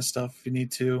that kind of stuff if you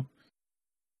need to.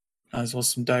 As well as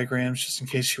some diagrams just in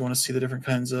case you want to see the different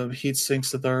kinds of heat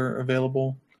sinks that are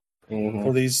available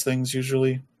for these things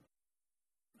usually.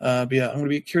 But yeah, I'm going to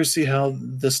be curious to see how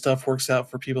this stuff works out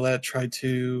for people that try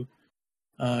to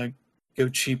go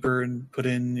cheaper and put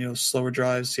in slower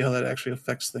drives, see how that actually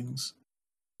affects things.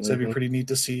 So that'd be pretty neat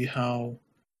to see how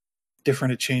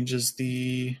different it changes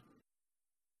the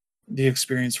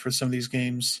experience for some of these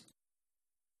games,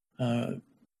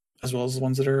 as well as the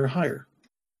ones that are higher.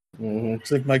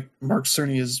 It's like Mark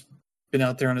Cerny has been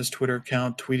out there on his Twitter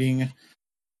account tweeting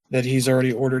that he's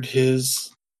already ordered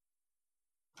his,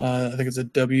 I think it's a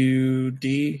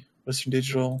WD, Western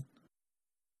Digital,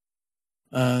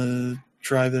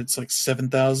 drive that's like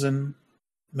 7,000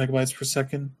 megabytes per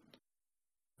second.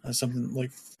 Something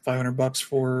like $500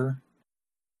 for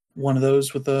one of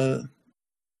those with the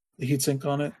heatsink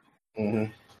on it.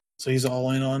 So he's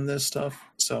all in on this stuff.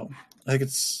 So I think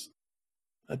it's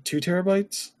a 2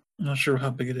 terabytes. I'm not sure how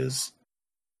big it is.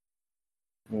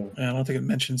 I don't think it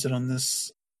mentions it on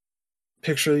this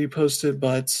picture you posted,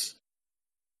 but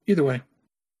either way.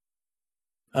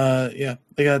 Yeah,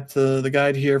 they got the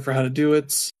guide here for how to do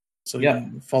it. So you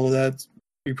can follow that. It'll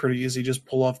be pretty easy. Just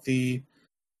pull off the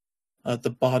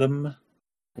bottom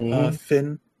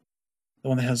fin, the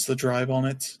one that has the drive on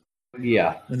it.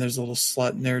 Yeah. And there's a little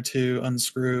slot in there to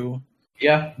unscrew.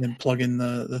 Yeah. And then plug in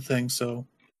the thing. So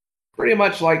pretty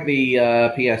much like the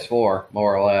PS4,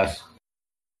 more or less.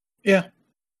 Yeah,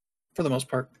 for the most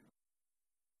part.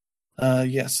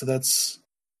 Yeah, so that's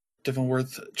definitely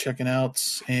worth checking out.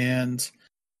 And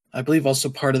I believe also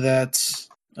part of that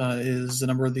is the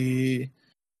number of the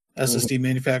SSD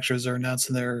manufacturers are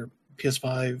announcing their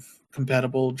PS5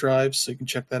 compatible drives, so you can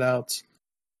check that out.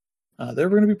 They're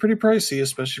going to be pretty pricey,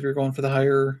 especially if you're going for the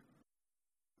higher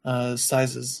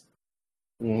sizes.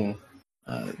 So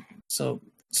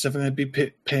it's definitely going to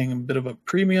be paying a bit of a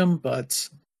premium, but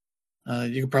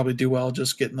you could probably do well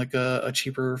just getting like a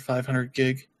cheaper 500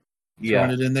 gig,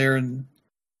 throwing it in there and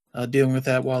dealing with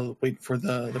that while waiting for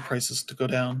the prices to go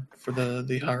down for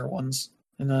the higher ones,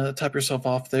 and top yourself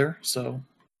off there. So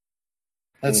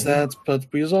that's that. But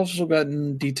we've also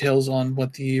gotten details on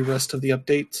what the rest of the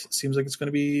update seems like it's going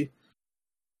to be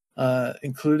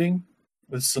including,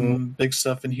 with some big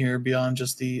stuff in here beyond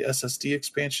just the SSD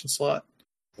expansion slot.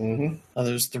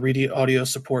 There's 3D audio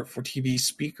support for TV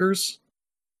speakers.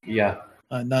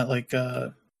 Not like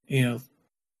surround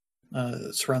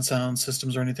sound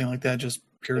systems or anything like that, just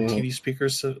pure TV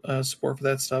speakers support for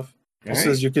that stuff. It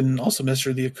says you can also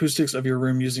measure the acoustics of your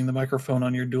room using the microphone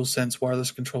on your DualSense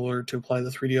wireless controller to apply the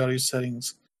 3D audio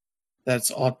settings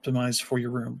that's optimized for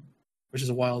your room, which is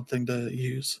a wild thing to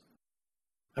use.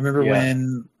 I remember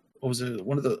when, what was it,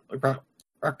 one of the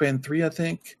Rock Band 3, I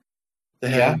think,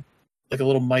 they had like a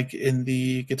little mic in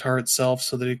the guitar itself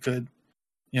so that it could,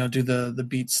 do the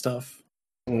beat stuff.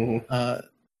 Sort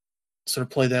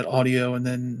of play that audio and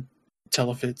then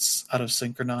tell if it's out of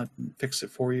sync or not and fix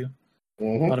it for you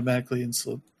automatically. And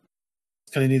so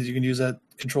it's kind of neat that you can use that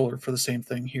controller for the same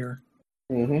thing here.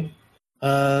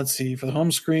 Let's see, for the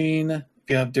home screen, if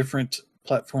you have different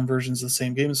platform versions of the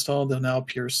same game installed, they'll now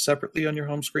appear separately on your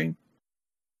home screen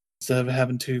instead of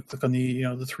having to click on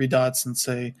the 3 dots and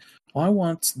say, I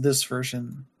want this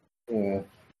version.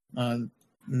 And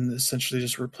essentially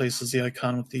just replaces the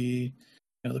icon with the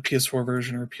the PS4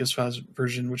 version or PS5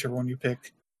 version, whichever one you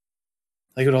pick.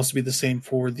 It could also be the same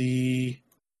for if you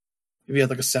had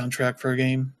like a soundtrack for a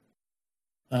game.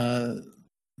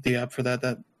 The app for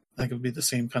that I think it would be the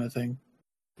same kind of thing.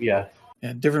 Yeah.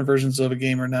 And different versions of a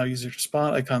game are now easier to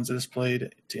spot. Icons are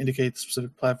displayed to indicate the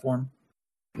specific platform,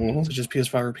 such as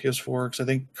PS5 or PS4. Because I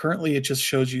think currently it just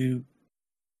shows you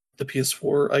the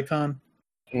PS4 icon.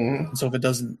 And so if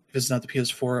it's not the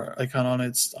PS4 icon on it,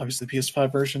 it's obviously the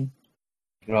PS5 version.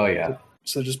 Oh yeah.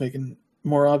 So just making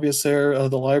more obvious there.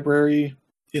 The library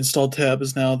installed tab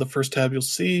is now the first tab you'll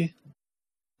see.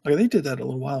 Okay, they did that a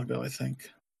little while ago, I think.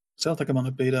 So I don't think I'm on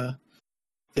a beta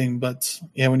thing, but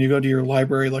yeah, when you go to your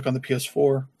library, like on the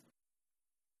PS4,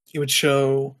 it would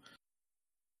show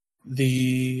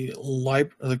the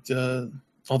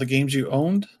all the games you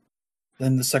owned.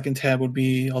 Then the second tab would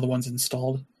be all the ones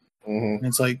installed. And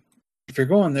it's like if you're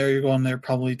going there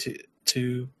probably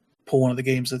to pull one of the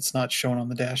games that's not shown on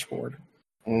the dashboard.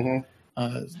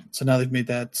 So now they've made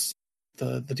that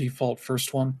the default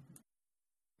first one.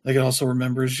 Like it also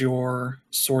remembers your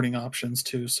sorting options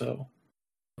too, so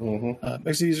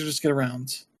makes it easier to just get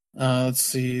around. Let's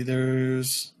see,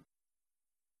 there's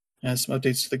some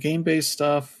updates to the game-based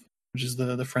stuff, which is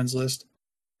the friends list.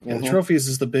 Yeah, the trophies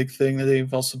is the big thing that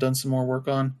they've also done some more work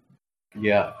on.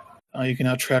 Yeah. You can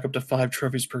now track up to 5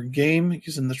 trophies per game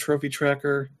using the trophy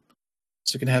tracker.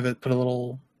 So you can have it put a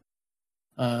little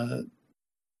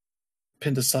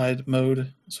pinned aside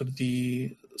mode, sort of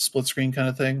the split screen kind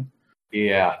of thing.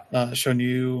 Yeah. Showing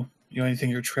you anything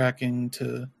you're tracking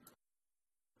to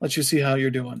let you see how you're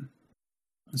doing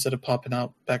instead of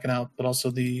backing out. But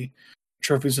also the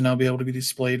trophies will now be able to be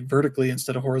displayed vertically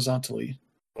instead of horizontally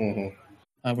when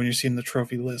you're seeing the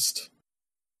trophy list.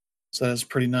 So that's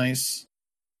pretty nice.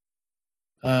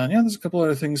 There's a couple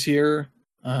other things here.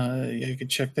 You can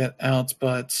check that out,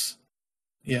 but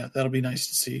yeah, that'll be nice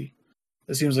to see.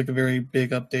 It seems like a very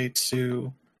big update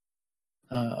to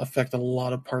affect a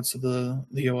lot of parts of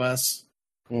the OS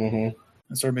and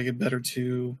sort of make it better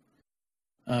to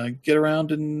get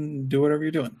around and do whatever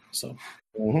you're doing. So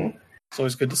it's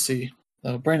always good to see.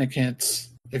 Brandon can't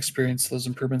experience those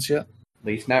improvements yet. At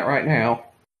least not right now.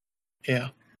 Yeah.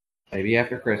 Maybe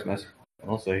after Christmas.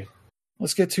 We'll see.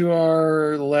 Let's get to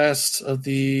our last of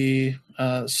the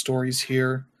stories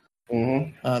here.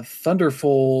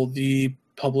 Thunderful, the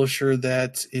publisher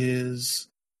that is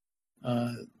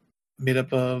made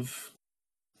up of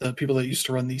the people that used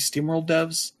to run the SteamWorld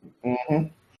devs.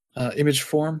 Image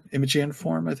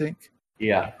Form, I think.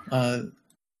 Yeah.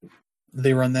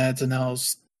 They run that, and now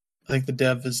I think the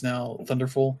dev is now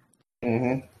Thunderful.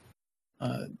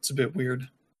 It's a bit weird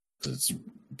because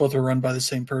both are run by the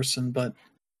same person, but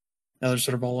now they're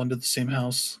sort of all under the same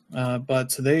house.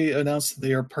 But they announced that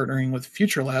they are partnering with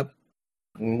Future Lab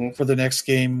for the next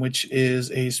game, which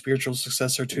is a spiritual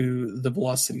successor to the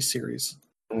Velocity series.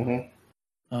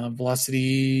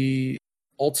 Velocity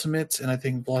Ultimate and I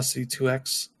think Velocity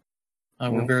 2X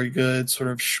were very good sort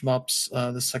of shmups.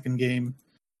 The second game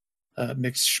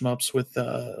mixed shmups with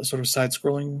sort of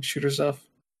side-scrolling shooter stuff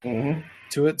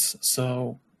to it.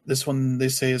 So this one, they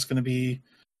say, is going to be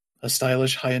a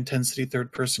stylish, high-intensity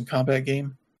third-person combat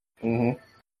game.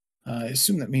 I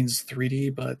assume that means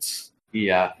 3D, but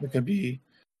yeah, it could be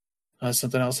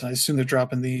something else. And I assume they're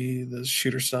dropping the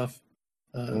shooter stuff,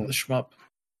 the shmup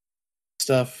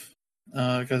stuff,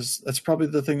 because that's probably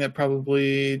the thing that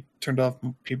probably turned off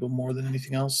people more than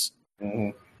anything else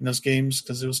in those games,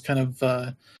 because it was kind of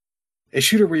a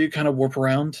shooter where you kind of warp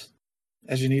around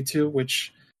as you need to,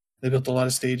 which they built a lot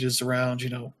of stages around,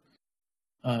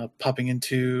 popping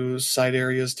into side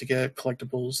areas to get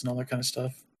collectibles and all that kind of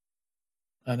stuff.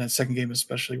 And that second game is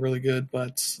especially really good,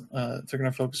 but they're going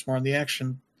to focus more on the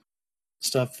action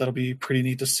stuff. That'll be pretty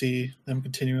neat to see them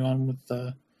continuing on with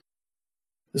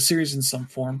the series in some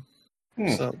form.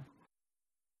 So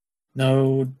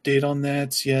no date on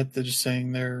that yet. They're just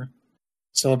saying they're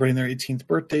celebrating their 18th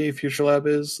birthday, Future Lab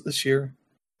is, this year.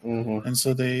 And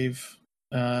so they've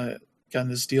gotten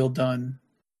this deal done,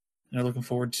 and they're looking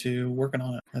forward to working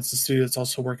on it. That's the studio that's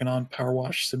also working on Power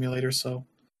Wash Simulator, so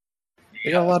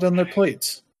they got a lot on their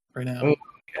plate right now. Oh,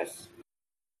 yes.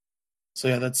 So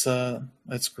yeah,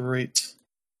 that's great.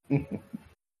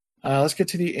 Let's get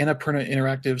to the Annapurna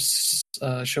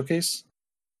Interactive showcase.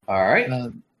 All right.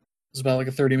 It was about like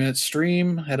a 30-minute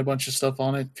stream. Had a bunch of stuff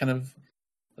on it. Kind of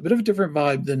a bit of a different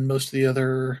vibe than most of the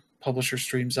other publisher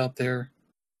streams out there.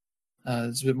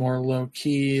 It's a bit more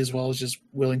low-key, as well as just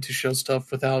willing to show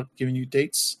stuff without giving you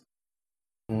dates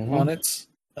on it.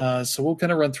 So we'll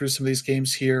kind of run through some of these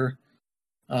games here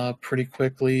pretty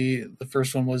quickly. The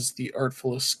first one was The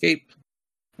Artful Escape.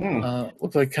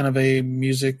 Looked like kind of a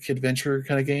music adventure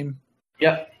kind of game.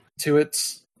 Yep. To it,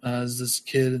 as this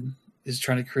kid is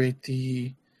trying to create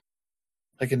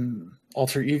an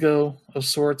alter ego of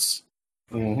sorts.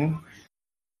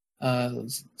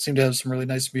 Seemed to have some really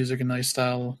nice music and nice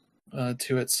style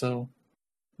to it. So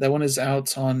that one is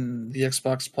out on the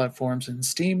Xbox platforms and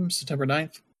Steam, September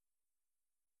 9th.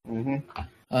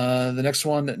 The next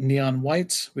one, Neon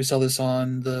White. We saw this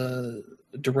on the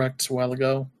Direct a while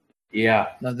ago. Yeah.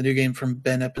 The new game from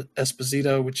Ben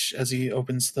Esposito, which as he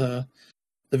opens the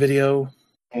video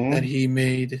that he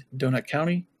made Donut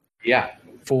County. Yeah.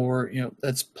 For,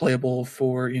 that's playable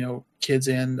for, kids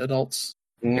and adults,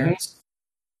 parents.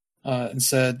 And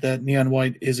said that Neon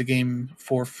White is a game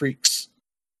for freaks.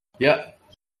 Yep.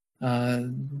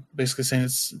 Basically saying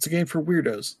it's a game for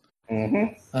weirdos.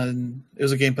 And it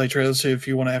was a gameplay trailer, so if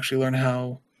you want to actually learn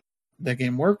how that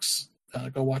game works,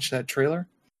 go watch that trailer.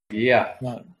 Yeah.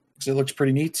 Because it looks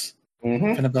pretty neat.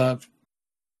 Kind of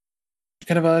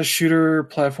a shooter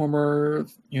platformer,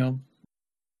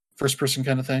 first person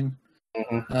kind of thing.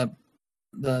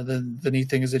 The neat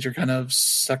thing is that you're kind of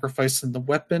sacrificing the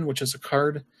weapon, which is a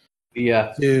card.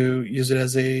 Yeah. To use it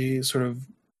as a sort of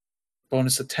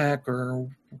bonus attack or,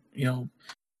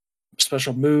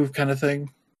 special move kind of thing.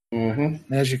 And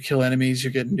as you kill enemies, you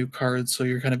get new cards, so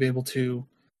you're kind of able to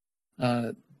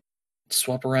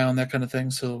swap around, that kind of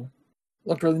thing. So it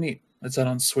looked really neat. It's out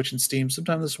on Switch and Steam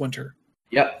sometime this winter.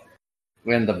 Yep.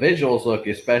 And the visuals look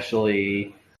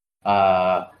especially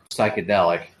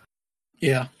psychedelic.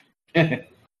 Yeah. The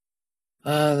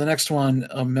next one,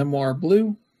 Memoir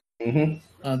Blue.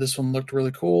 This one looked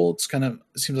really cool. It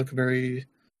seems like a very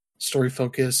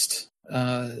story-focused,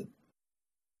 as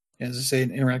I say,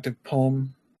 an interactive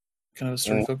poem, kind of a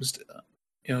story-focused,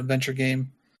 adventure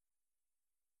game.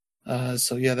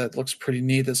 So yeah, that looks pretty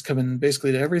neat. That's coming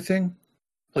basically to everything: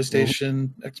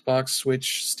 PlayStation, Xbox,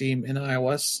 Switch, Steam, and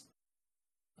iOS.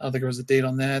 I think there was a date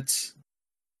on that.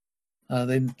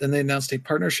 They announced a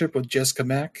partnership with Jessica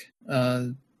Mack,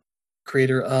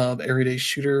 creator of Everyday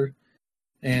Shooter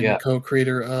and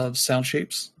co-creator of Sound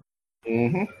Shapes.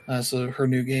 So her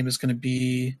new game is going to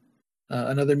be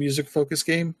another music-focused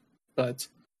game, but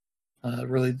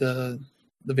really the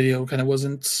video kind of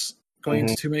wasn't going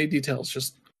into too many details.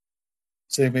 Just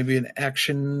say maybe an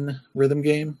action rhythm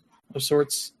game of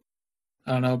sorts.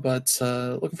 I don't know, but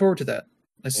looking forward to that.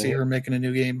 I see her making a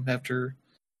new game after.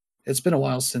 It's been a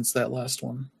while since that last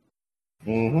one.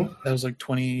 That was like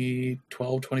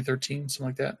 2012, 2013, something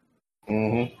like that.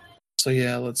 So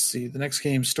yeah, let's see. The next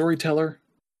game, Storyteller,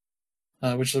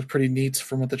 which looked pretty neat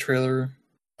from what the trailer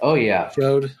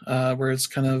showed, where it's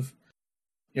kind of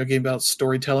a game about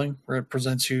storytelling, where it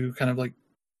presents you kind of like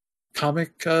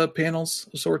comic panels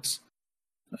of sorts.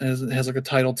 It has like a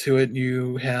title to it, and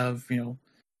you have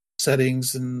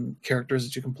settings and characters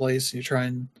that you can place, and you try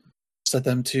and set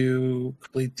them to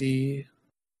complete the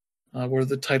where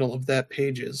the title of that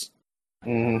page is.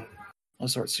 Of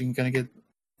sorts. So you can kind of get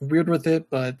weird with it,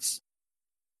 but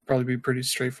probably be pretty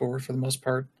straightforward for the most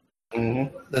part.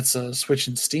 That's Switch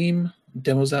and Steam.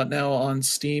 Demo's out now on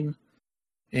Steam,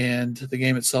 and the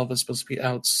game itself is supposed to be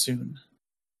out soon,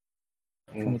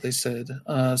 from what they said.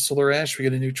 Solar Ash, we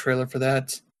get a new trailer for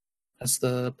that. That's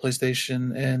the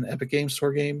PlayStation and Epic Games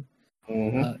Store game.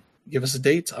 Give us a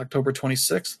date, October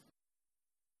 26th.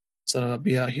 So it'll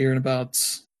be out here in about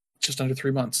just under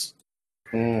 3 months.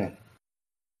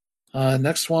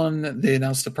 Next one, they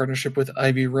announced a partnership with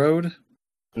Ivy Road,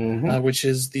 which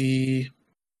is the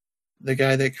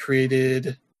guy that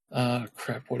created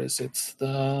what is it?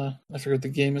 I forget what the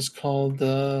game is called.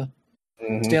 The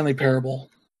Stanley Parable.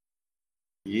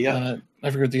 Yeah. I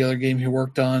forget the other game he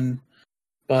worked on,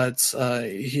 but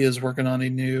he is working on a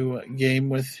new game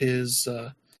with his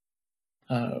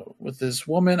this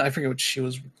woman. I forget what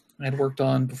she had worked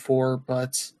on before,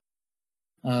 but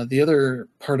the other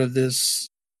part of this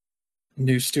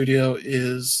new studio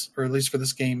is, or at least for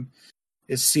this game,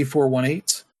 is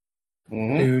C418,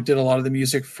 who did a lot of the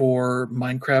music for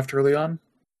Minecraft early on.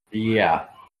 Yeah.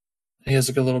 He has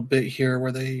like a little bit here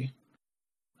where they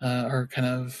are kind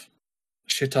of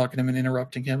shit talking him and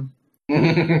interrupting him.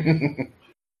 And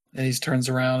he turns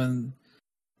around and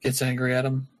gets angry at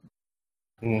him.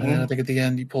 And then I think at the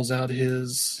end he pulls out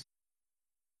his,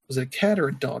 was it a cat or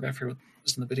a dog? I forget what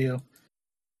was in the video.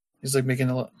 He's like making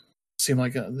it seem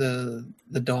like the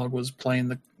dog was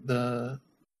playing the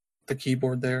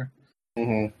keyboard there.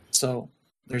 So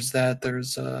there's that.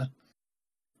 There's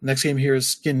next game here is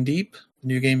Skin Deep,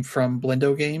 new game from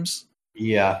Blendo Games.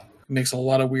 Yeah, it makes a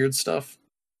lot of weird stuff.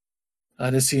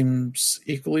 This seems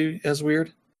equally as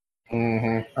weird,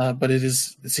 but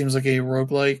it seems like a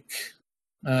roguelike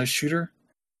shooter,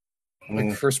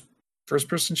 like first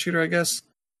person shooter, I guess,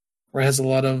 where it has a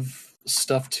lot of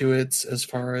stuff to it as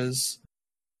far as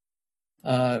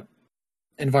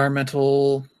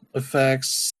environmental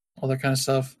effects, all that kind of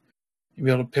stuff. You'll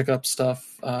be able to pick up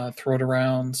stuff, throw it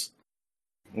around,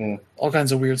 all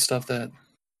kinds of weird stuff that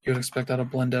you would expect out of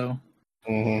Blendo.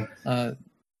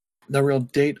 No real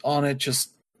date on it,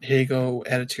 just here you go,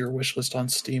 add it to your wish list on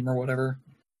Steam or whatever.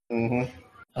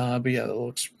 But yeah, it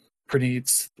looks pretty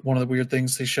neat. One of the weird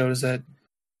things they showed is that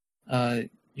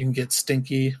you can get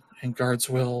stinky and guards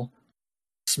will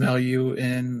smell you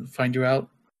and find you out.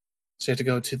 So you have to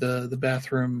go to the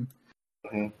bathroom,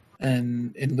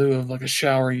 and in lieu of like a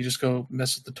shower, you just go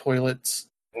mess with the toilets,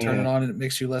 turn it on, and it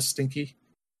makes you less stinky.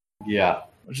 Yeah.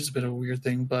 Which is a bit of a weird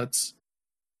thing, but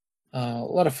a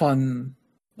lot of fun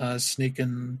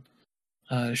sneaking,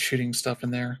 shooting stuff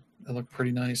in there. That looked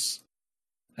pretty nice.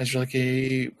 As you're like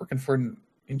working for an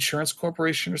insurance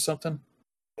corporation or something.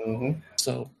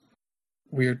 So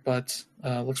weird, but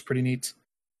looks pretty neat.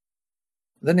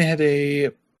 Then they had a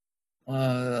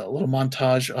little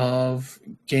montage of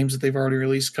games that they've already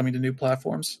released coming to new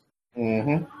platforms.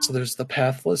 So there's The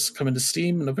Pathless coming to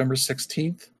Steam November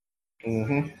 16th.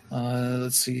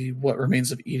 Let's see, What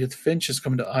Remains of Edith Finch is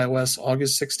coming to iOS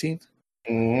August 16th.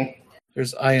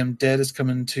 There's I Am Dead is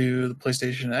coming to the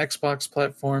PlayStation and Xbox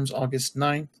platforms August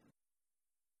 9th.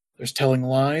 There's Telling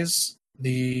Lies,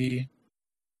 the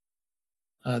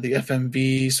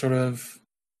FMV sort of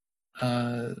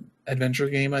adventure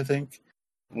game, I think,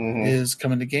 is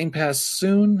coming to Game Pass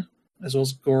soon, as well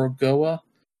as Gorogoa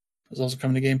is also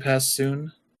coming to Game Pass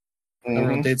soon. No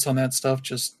real dates on that stuff,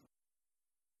 just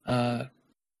it'll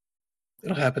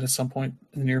happen at some point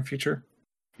in the near future.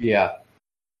 Yeah.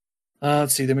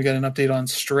 Let's see, then we got an update on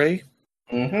Stray,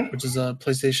 which is a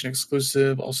PlayStation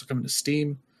exclusive, also coming to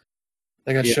Steam.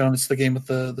 That got shown. It's the game with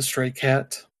the stray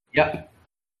cat. Yep.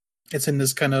 It's in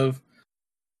this kind of,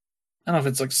 I don't know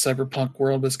if it's like cyberpunk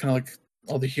world, but it's kind of like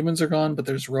all the humans are gone, but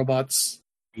there's robots.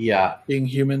 Yeah. Being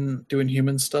human, doing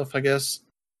human stuff, I guess.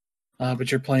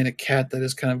 But you're playing a cat that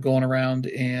is kind of going around,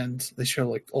 and they show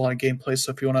like a lot of gameplay.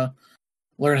 So if you want to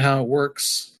learn how it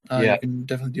works, you can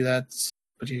definitely do that.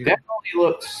 But definitely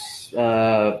looks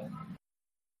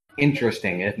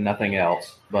interesting, if nothing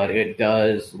else. But it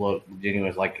does look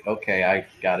genuine. Like, okay, I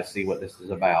got to see what this is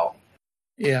about.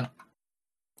 Yeah,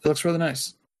 it looks really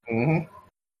nice.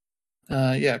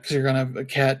 Yeah, because you're gonna have a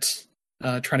cat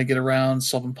trying to get around,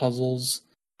 solving puzzles,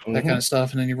 that kind of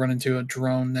stuff, and then you run into a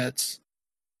drone that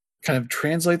kind of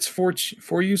translates for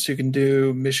you, so you can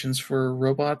do missions for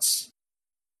robots,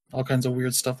 all kinds of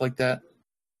weird stuff like that.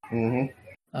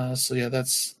 So yeah,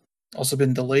 that's also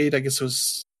been delayed. I guess it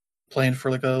was planned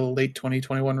for like a late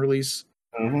 2021 release.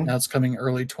 Now it's coming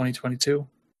early 2022.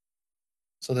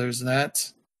 So there's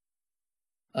that.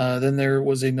 Then there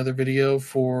was another video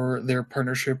for their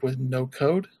partnership with No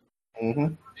Code,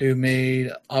 who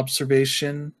made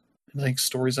Observation and I think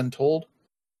Stories Untold.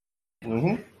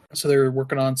 So they're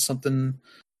working on some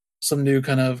new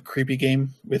kind of creepy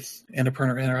game with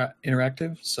Annapurna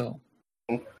Interactive. So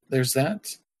there's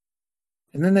that.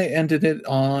 And then they ended it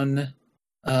on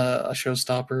a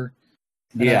showstopper,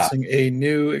 announcing a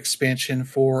new expansion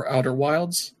for Outer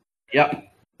Wilds.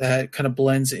 Yep. That kind of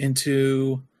blends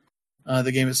into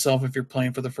the game itself if you're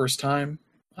playing for the first time.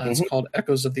 It's called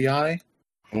Echoes of the Eye.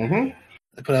 They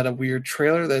put out a weird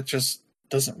trailer that just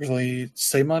doesn't really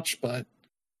say much, but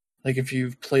like if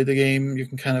you've played the game, you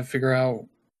can kind of figure out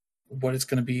what it's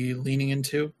going to be leaning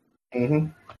into.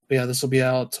 But yeah, this will be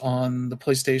out on the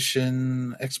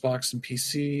PlayStation, Xbox, and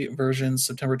PC versions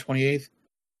September 28th.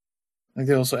 I think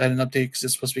they also added an update because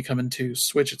it's supposed to be coming to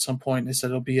Switch at some point. They said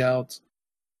it'll be out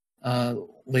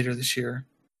later this year.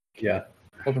 Yeah.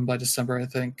 Hoping by December, I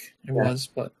think it was.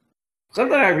 But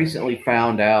something I recently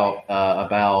found out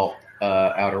about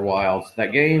Outer Wilds,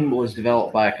 that game was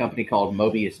developed by a company called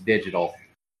Mobius Digital.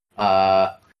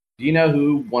 Do you know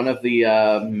who one of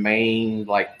the main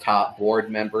top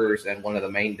board members and one of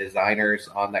the main designers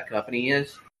on that company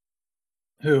is?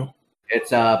 Who?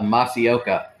 It's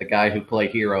Masaoka, the guy who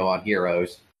played Hero on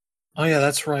Heroes. Oh yeah,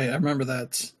 that's right. I remember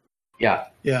that. Yeah.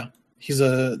 Yeah. He's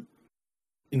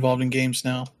involved in games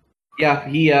now. Yeah,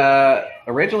 he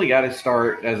originally got his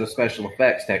start as a special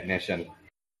effects technician.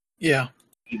 Yeah.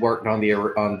 He worked on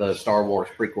the Star Wars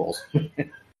prequels.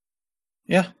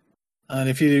 Yeah. And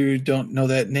if you don't know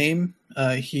that name,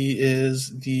 he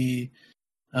is the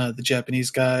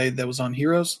Japanese guy that was on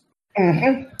Heroes.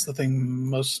 That's the thing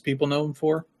most people know him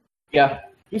for. Yeah,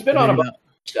 he's been on a bunch of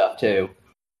stuff too.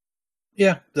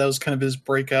 Yeah, that was kind of his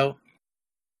breakout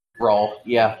role.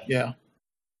 Yeah. Yeah.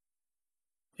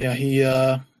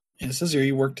 Yeah, it says here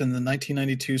he worked in the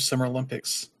 1992 Summer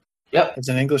Olympics. Yep. As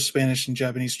an English, Spanish, and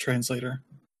Japanese translator.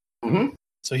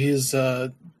 So he is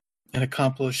an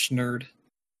accomplished nerd.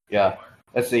 Yeah.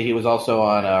 Let's see. He was also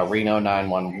on Reno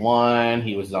 911.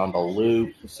 He was on The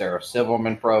Loop, the Sarah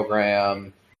Silverman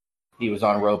program. He was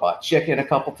on Robot Chicken a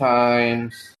couple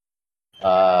times.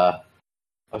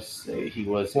 Let's see. He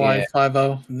was Hawaii in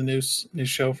Five-0, the new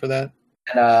show for that.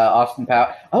 Austin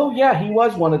Powers. Oh yeah, he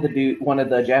was one of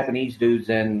the Japanese dudes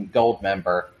in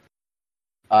Goldmember.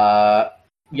 Yeah,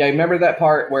 remember that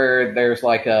part where there's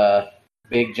like a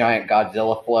big giant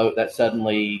Godzilla float that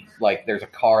suddenly like there's a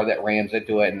car that rams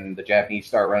into it and the Japanese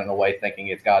start running away thinking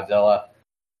it's Godzilla.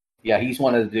 Yeah, he's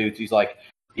one of the dudes. He's like,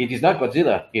 it is not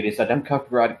Godzilla. It is a dumb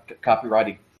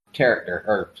copyrighted character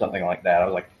or something like that. I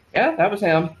was like, yeah, that was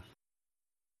him.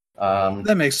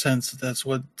 That makes sense. That's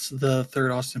what the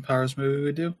third Austin Powers movie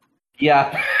would do.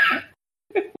 Yeah.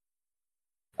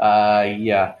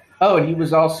 Yeah. Oh, and he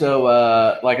was also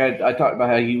like I talked about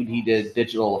how he did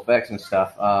digital effects and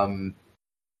stuff.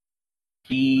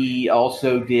 He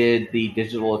also did the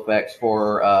digital effects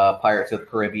for Pirates of the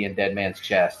Caribbean: Dead Man's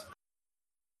Chest.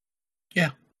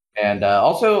 Yeah. And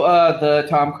also the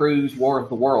Tom Cruise War of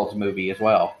the Worlds movie as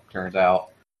well, turns out.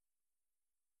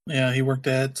 Yeah, he worked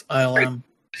at ILM,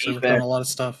 so he's done a lot of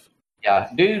stuff. Yeah,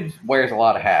 dude wears a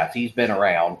lot of hats. He's been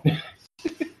around.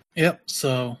 Yep,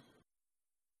 so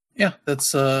yeah,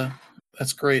 that's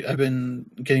great. I've been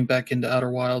getting back into Outer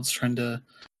Wilds, trying to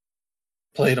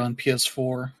play it on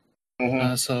PS4.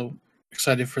 Mm-hmm. So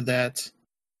excited for that.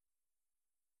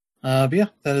 But yeah,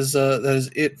 that is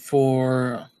it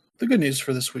for the good news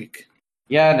for this week.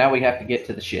 Yeah, now we have to get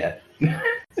to the shit. Yeah,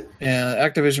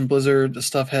 Activision Blizzard, the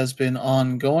stuff has been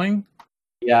ongoing.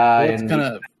 Yeah, let's kind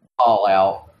of all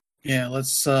out. Yeah,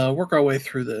 let's work our way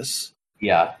through this.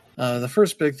 Yeah. The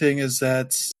first big thing is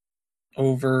that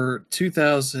over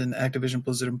 2,000 Activision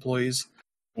Blizzard employees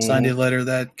signed a letter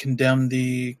that condemned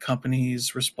the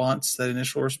company's response, that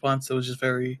initial response that was just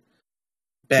very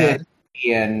bad.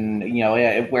 And, you know,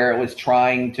 where it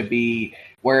tried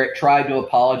to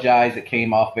apologize, it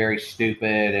came off very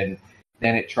stupid, and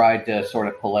then it tried to sort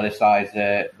of politicize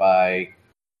it by,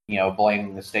 you know,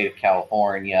 blaming the state of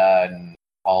California and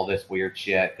all this weird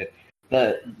shit.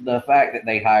 The fact that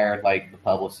they hired like the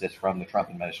publicist from the Trump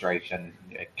administration,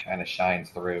 it kind of shines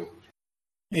through.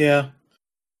 Yeah.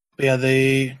 But yeah,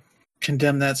 they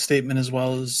condemned that statement as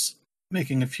well as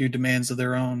making a few demands of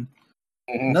their own.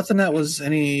 Mm-hmm. Nothing that was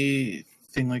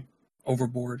anything like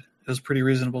overboard. It was pretty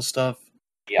reasonable stuff.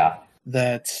 Yeah.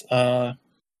 That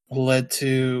led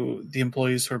to the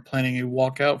employees who are planning a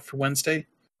walkout for Wednesday,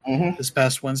 this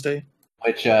past Wednesday.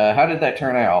 Which, how did that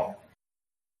turn out?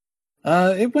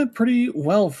 It went pretty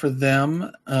well for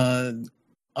them.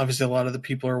 Obviously, a lot of the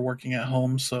people are working at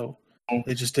home, so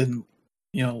they just didn't,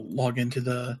 you know, log into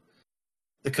the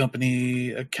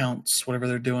company accounts, whatever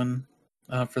they're doing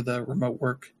for the remote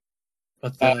work.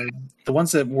 But the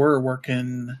ones that were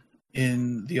working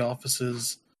in the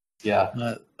offices,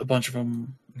 yeah, a bunch of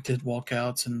them did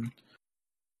walkouts and,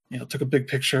 you know, took a big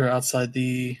picture outside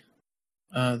the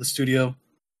studio.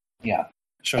 Yeah,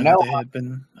 showing that they had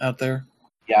been out there.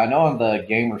 Yeah, I know on the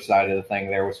gamer side of the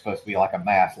thing, there was supposed to be like a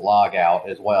mass logout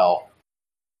as well.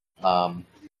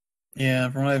 Yeah,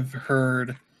 from what I've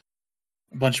heard,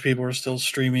 a bunch of people are still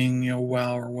streaming, you know,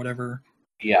 WoW or whatever.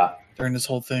 Yeah. During this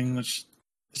whole thing, which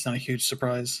is not a huge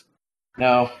surprise.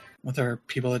 No. With our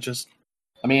people that just...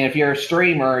 I mean, if you're a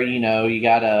streamer, you know, you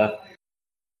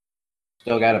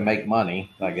still gotta make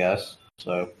money, I guess.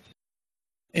 So.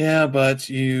 Yeah, but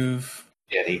you've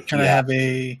kind of have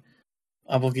a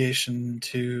obligation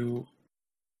to,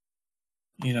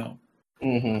 you know,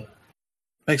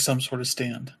 make some sort of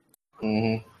stand.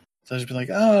 So just be like,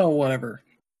 oh, whatever.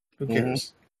 Who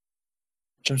cares?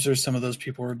 I'm sure some of those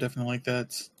people are definitely like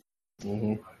that.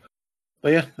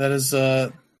 But yeah, that is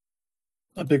a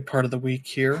big part of the week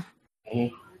here.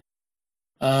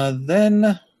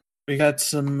 Then we got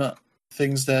some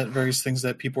various things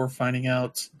that people are finding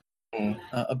out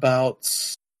about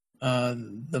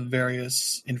the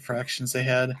various infractions they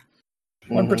had.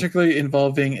 One particularly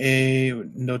involving a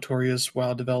notorious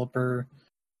WoW developer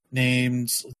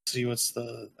named,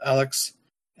 Alex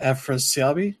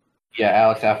Afrasiabi? Yeah,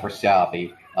 Alex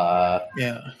Afrasiabi.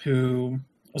 Who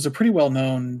was a pretty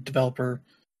well-known developer.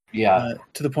 Yeah.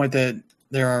 To the point that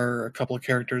there are a couple of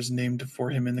characters named for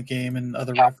him in the game and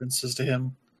other references to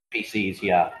him. PCs,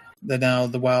 yeah. That now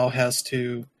the WoW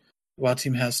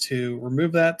team has to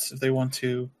remove that if they want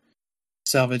to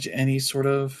salvage any sort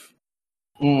of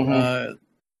the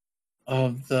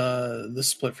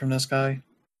split from this guy.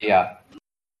 Yeah.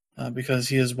 Because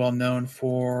he is well known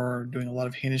for doing a lot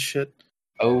of heinous shit.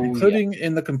 Including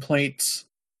in the complaints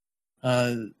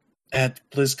at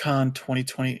BlizzCon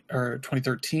 2020 or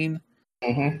 2013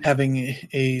 having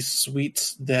a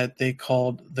suite that they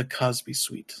called the Cosby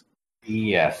Suite.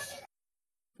 Yes.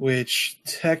 Which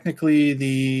technically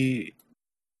the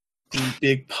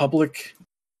big public,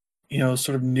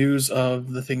 sort of news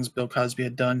of the things Bill Cosby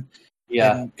had done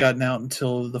hadn't gotten out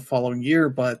until the following year,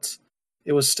 but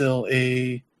it was still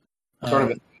a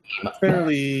sort of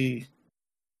fairly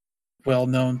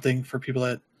well-known thing for people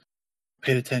that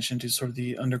paid attention to sort of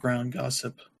the underground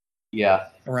gossip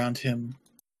around him,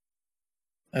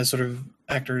 as sort of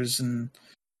actors and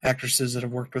actresses that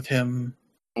have worked with him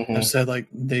have said like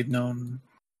they've known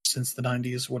since the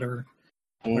 90s, whatever,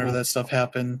 whenever that stuff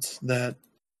happened, that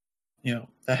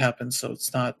that happened. So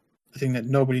it's not a thing that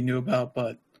nobody knew about,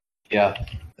 but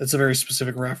it's a very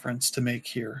specific reference to make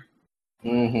here.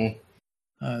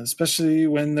 Especially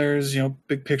when there's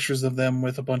big pictures of them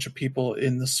with a bunch of people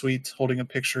in the suite holding a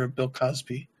picture of Bill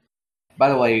Cosby. By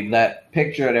the way, that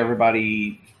picture that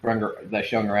everybody that's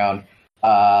showing around,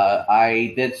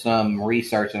 I did some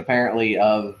research, and apparently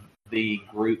of the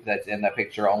group that's in that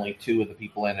picture, only 2 of the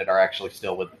people in it are actually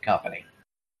still with the company.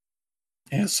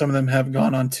 And some of them have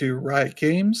gone on to Riot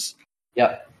Games.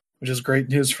 Yep. Which is great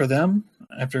news for them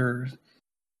after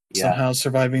somehow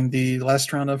surviving the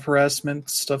last round of harassment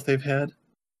stuff they've had.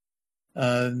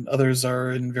 Others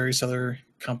are in various other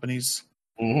companies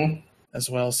as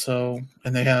well. So,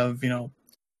 and they have,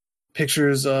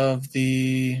 pictures of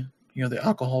the, the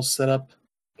alcohol setup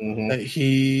that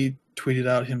he tweeted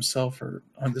out himself, or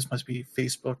this must be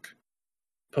Facebook,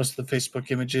 posted the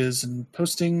Facebook images and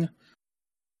posting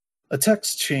a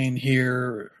text chain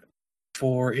here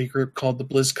for a group called the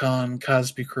BlizzCon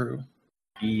Cosby Crew.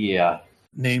 Yeah.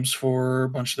 Names for a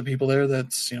bunch of the people there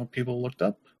that's, people looked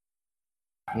up.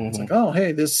 It's like, oh,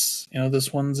 hey, this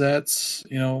one's at,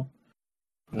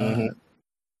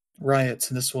 Riots,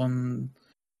 and this one,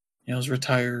 is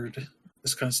retired,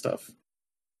 this kind of stuff.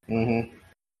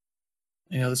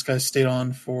 This guy stayed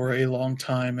on for a long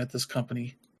time at this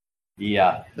company.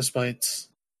 Yeah. Despite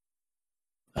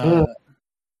all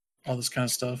this kind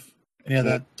of stuff. And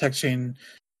that text chain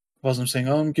was him saying,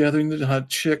 oh, I'm gathering the hot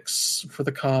chicks for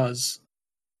the cause.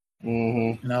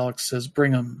 And Alex says,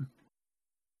 bring them.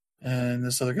 And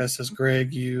this other guy says,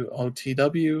 Greg, you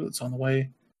OTW, it's on the way.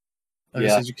 He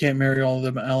says, you can't marry all of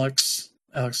them, Alex.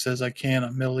 Alex says, I can,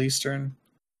 I'm Middle Eastern.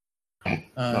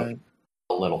 A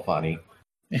little funny.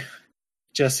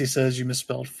 Jesse says, you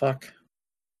misspelled fuck.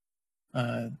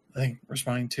 I think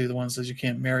responding to the one that says, you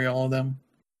can't marry all of them.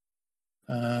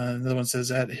 Another one says,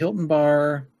 at Hilton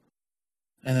Bar.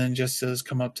 And then Jesse says,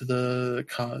 come up to the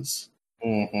cause.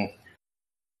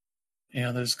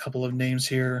 There's a couple of names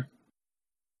here.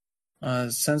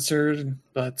 Censored,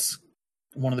 but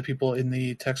one of the people in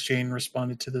the text chain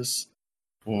responded to this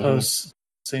post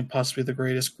saying possibly the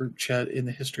greatest group chat in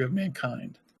the history of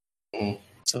mankind.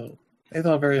 So they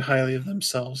thought very highly of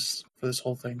themselves for this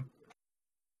whole thing.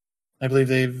 I believe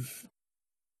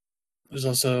there's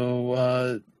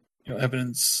also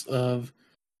evidence of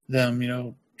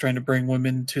them trying to bring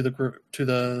women to the group, to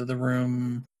the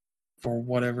room for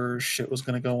whatever shit was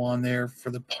going to go on there for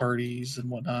the parties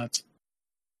and whatnot.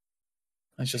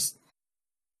 It's just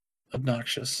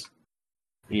obnoxious.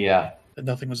 Yeah. That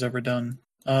nothing was ever done.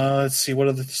 Let's see, what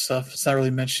other stuff? It's not really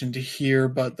mentioned here,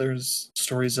 but there's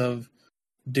stories of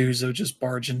dudes that would just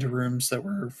barge into rooms that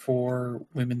were for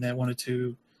women that wanted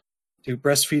to do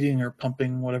breastfeeding or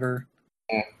pumping, whatever.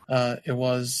 It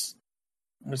was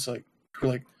like, we're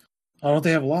like, oh, don't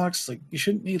they have locks? Like, you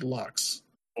shouldn't need locks.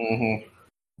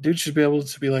 Dude should be able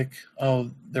to be like,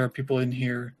 oh, there are people in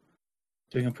here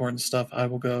doing important stuff. I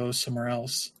will go somewhere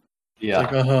else. Yeah.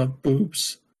 It's like,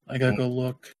 boobs. I gotta go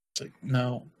look. It's like,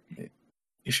 no,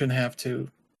 you shouldn't have to.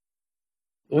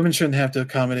 Women shouldn't have to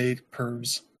accommodate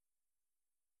pervs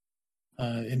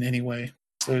in any way.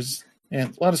 So there's a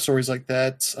lot of stories like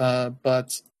that.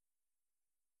 But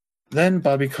then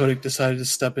Bobby Kotick decided to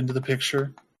step into the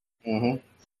picture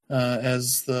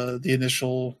as the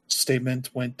initial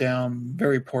statement went down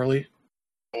very poorly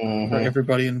for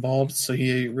everybody involved. So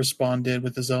he responded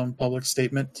with his own public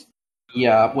statement.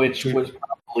 Yeah, which was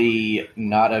probably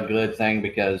not a good thing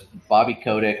because Bobby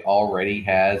Kotick already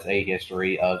has a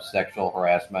history of sexual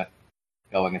harassment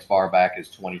going as far back as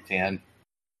 2010.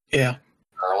 Yeah.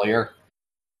 Earlier.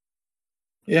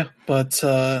 Yeah, but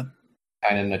kind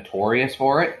of notorious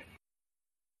for it.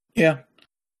 Yeah.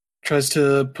 Tries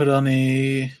to put on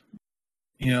a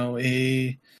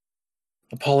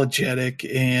apologetic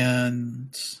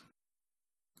and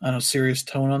serious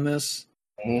tone on this.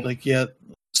 Like,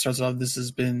 starts off, this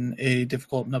has been a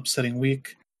difficult and upsetting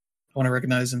week. I want to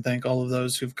recognize and thank all of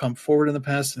those who've come forward in the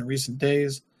past and in recent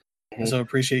days. And so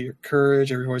appreciate your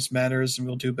courage. Every voice matters, and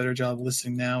we'll do a better job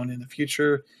listening now and in the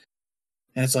future.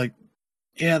 And it's like,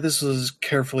 yeah, this was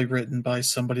carefully written by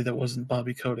somebody that wasn't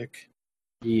Bobby Kotick.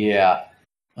 Yeah.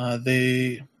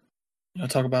 They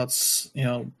talk about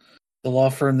the law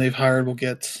firm they've hired. We'll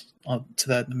get to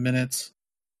that in a minute.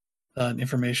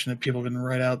 Information that people can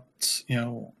write out,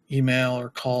 email or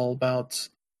call about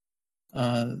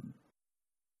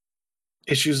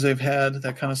issues they've had,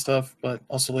 that kind of stuff, but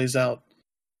also lays out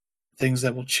things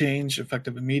that will change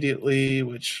effective immediately,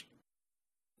 which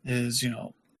is,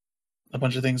 a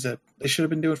bunch of things that they should have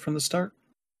been doing from the start.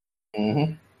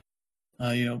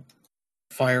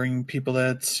 Firing people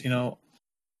that,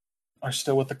 are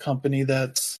still with the company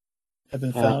that have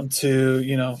been found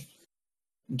to,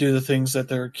 do the things that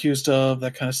they're accused of,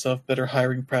 that kind of stuff, better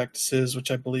hiring practices,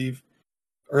 which I believe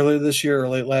earlier this year or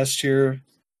late last year,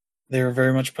 they were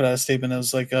very much put out a statement that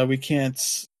was like, we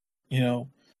can't,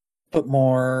 put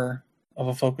more of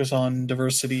a focus on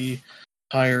diversity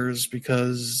hires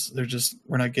because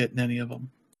we're not getting any of them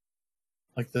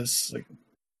like this. Like,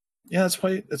 yeah, that's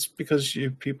why. It's because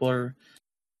you people are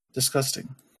disgusting.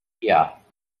 Yeah.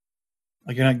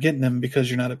 Like, you're not getting them because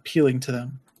you're not appealing to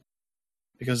them,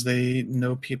 because they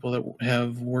know people that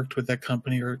have worked with that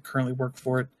company or currently work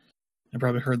for it and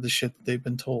probably heard the shit that they've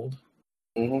been told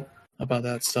about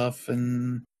that stuff.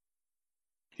 And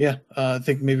yeah, I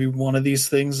think maybe one of these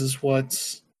things is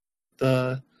what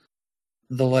the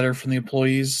letter from the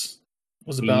employees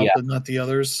was about, but not the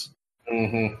others.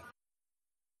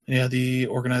 Yeah, the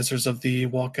organizers of the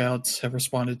walkouts have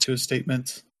responded to a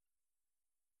statement.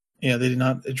 Yeah, they did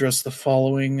not address the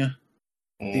following: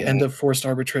 the end of forced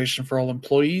arbitration for all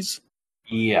employees.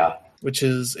 Yeah. Which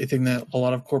is a thing that a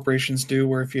lot of corporations do,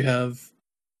 where if you have,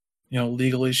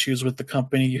 legal issues with the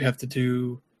company, you have to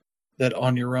do that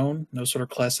on your own. No sort of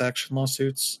class action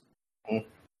lawsuits,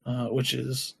 which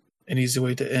is an easy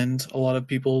way to end a lot of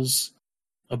people's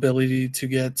ability to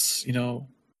get,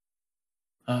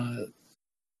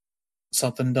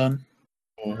 something done.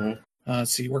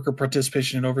 See, worker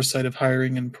participation and oversight of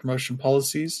hiring and promotion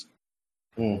policies.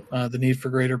 The need for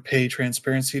greater pay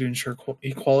transparency to ensure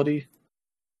equality.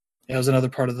 That was another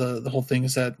part of the whole thing,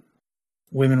 is that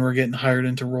women were getting hired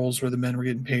into roles where the men were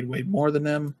getting paid way more than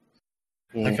them.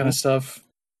 That kind of stuff.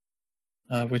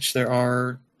 Which there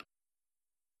are,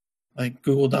 like,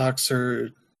 Google Docs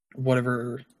or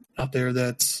whatever out there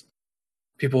that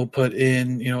people put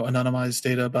in, anonymized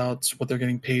data about what they're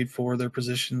getting paid for their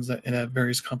positions at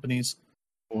various companies.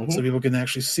 So people can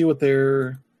actually see what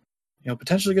they're,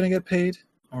 potentially going to get paid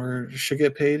or should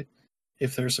get paid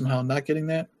if they're somehow not getting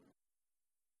that.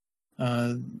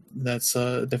 That's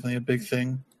definitely a big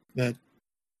thing that,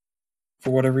 for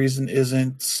whatever reason,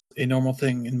 isn't a normal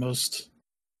thing in most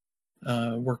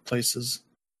workplaces.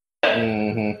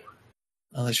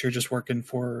 Unless you're just working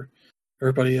for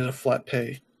everybody at a flat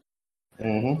pay.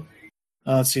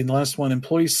 Let's see, the last one: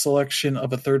 employee selection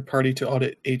of a third party to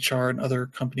audit HR and other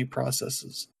company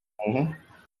processes.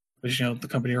 Which, the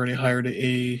company already hired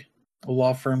a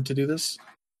law firm to do this.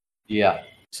 Yeah.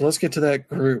 So let's get to that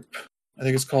group. I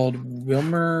think it's called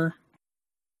Wilmer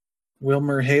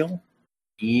Hale.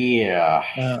 Yeah.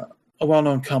 A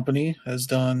well-known company, has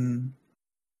done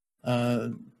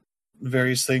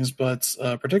various things, but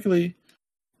particularly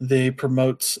they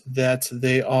promote that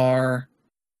they are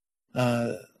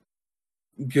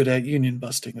good at union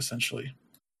busting, essentially.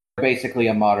 Basically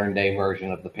a modern day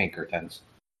version of the Pinkertons.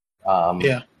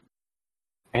 Yeah.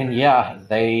 And yeah,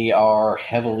 they are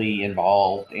heavily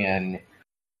involved in,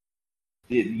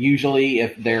 usually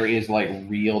if there is like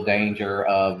real danger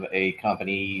of a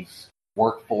company's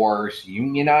workforce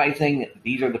unionizing,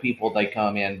 these are the people they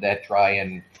come in that try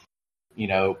and,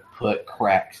 put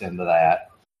cracks into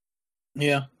that.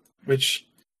 Yeah, which,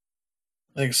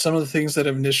 like, some of the things that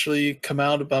have initially come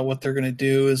out about what they're going to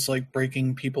do is like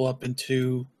breaking people up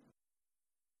into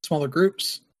smaller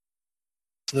groups.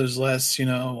 So there's less,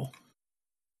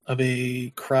 of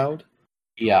a crowd.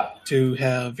 Yeah. To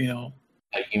have,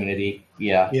 like unity.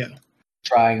 Yeah. Yeah.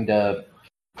 Trying to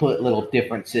put little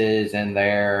differences in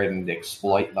there and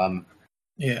exploit them.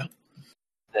 Yeah.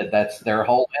 That's their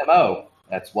whole MO.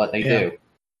 That's what they do.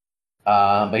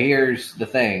 But here's the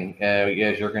thing,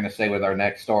 as you're going to say with our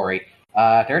next story,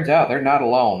 turns out they're not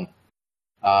alone.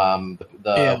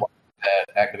 The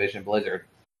Activision Blizzard.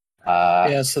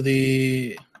 So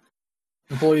the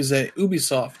employees at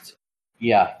Ubisoft.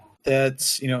 Yeah. That,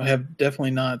 have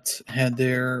definitely not had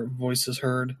their voices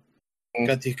heard.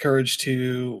 Got the courage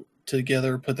to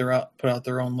together put out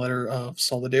their own letter of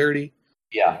solidarity.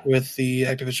 Yeah. With the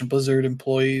Activision Blizzard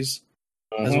employees,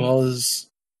 as well as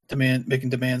making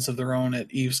demands of their own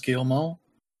at Eve's Gale Mall.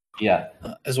 Yeah.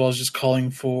 As well as just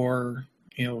calling for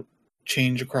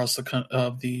change across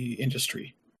the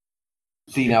industry.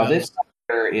 See, now this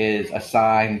is a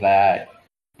sign that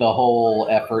the whole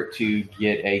effort to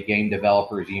get a game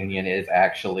developers union is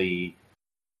actually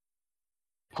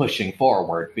pushing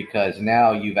forward, because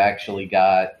now you've actually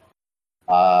got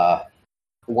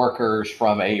workers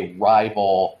from a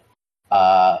rival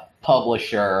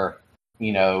publisher,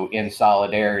 in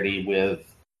solidarity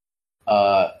with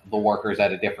the workers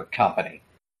at a different company.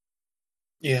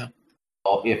 Yeah.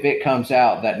 So if it comes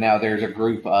out that now there's a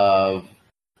group of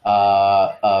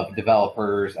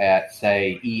developers at,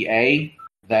 say, EA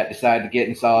that decide to get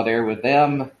in solidarity with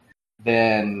them,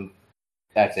 then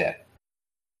that's it.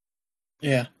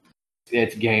 Yeah.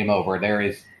 It's game over. There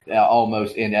is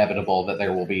almost inevitable that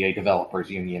there will be a developers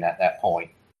union at that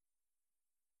point,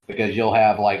 because you'll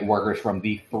have like workers from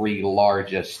the three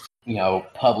largest,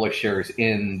 publishers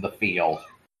in the field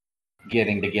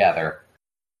getting together.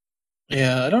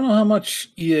 Yeah, I don't know how much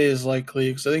EA is likely,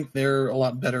 because I think they're a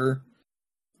lot better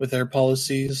with their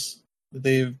policies that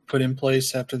they've put in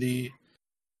place after the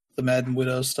Madden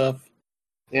Widow stuff.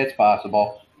 It's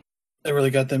possible. They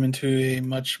really got them into a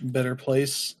much better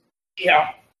place. Yeah.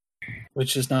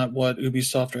 Which is not what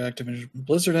Ubisoft or Activision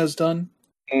Blizzard has done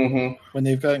when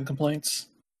they've gotten complaints.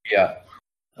 Yeah.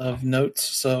 Of notes.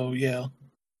 So, yeah.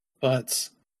 But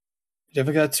you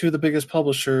definitely got two of the biggest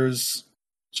publishers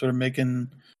sort of making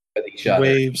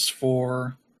waves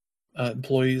for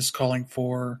employees calling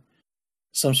for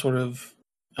some sort of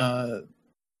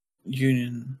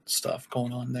union stuff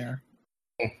going on there.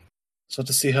 So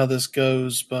to see how this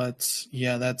goes, but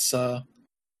yeah, that's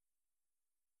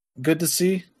good to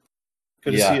see.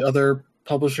 Good to see other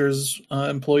publishers'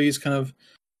 employees kind of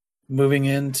moving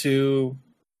in to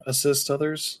assist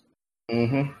others.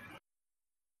 Mm-hmm.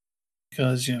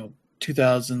 Because,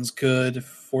 2000's good,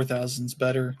 4000's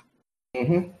better.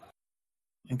 Mm-hmm.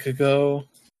 And could go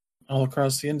all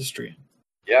across the industry.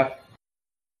 Yeah.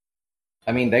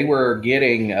 I mean, they were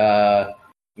getting,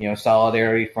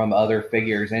 solidarity from other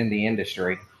figures in the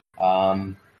industry.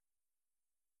 So,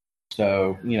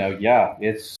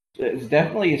 it's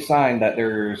definitely a sign that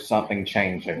there's something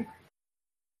changing.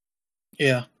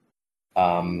 Yeah.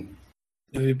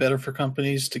 It would be better for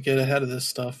companies to get ahead of this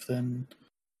stuff than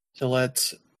to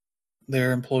let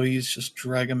their employees just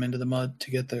drag them into the mud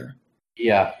to get there.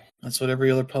 Yeah. That's what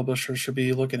every other publisher should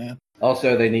be looking at.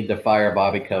 Also, they need to fire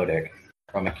Bobby Kotick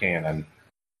from a Canon,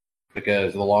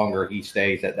 because the longer he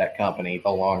stays at that company, the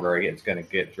longer it's going to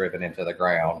get driven into the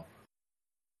ground.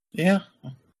 Yeah.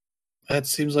 That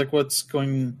seems like what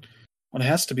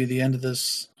has to be the end of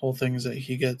this whole thing, is that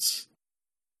he gets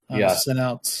sent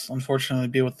out, unfortunately,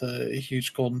 be with a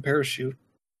huge golden parachute.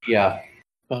 Yeah.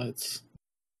 But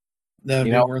that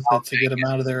would be worth it to get him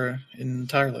out of there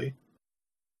entirely.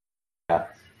 Yeah.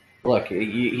 Look,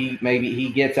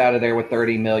 he gets out of there with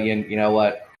 $30 million. You know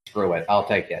what? Screw it. I'll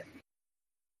take it.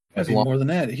 Maybe more than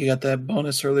that. He got that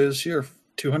bonus earlier this year,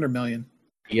 $200 million.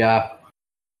 Yeah.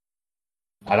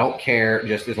 I don't care,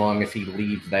 just as long as he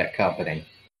leaves that company.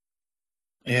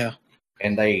 Yeah.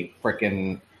 And they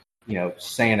freaking,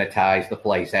 sanitize the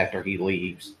place after he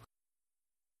leaves.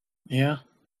 Yeah.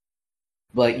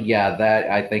 But yeah, that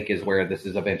I think is where this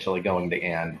is eventually going to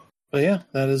end. But yeah,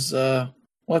 that is, we'll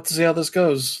have to see how this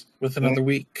goes with another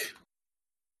week.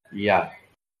 Yeah.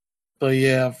 But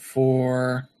yeah,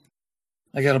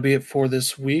 that'll be it for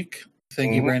this week.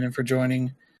 Thank you, Brandon, for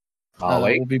joining.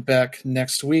 We'll be back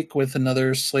next week with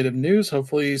another slate of news.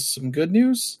 Hopefully some good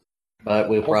news. But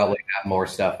we'll probably have more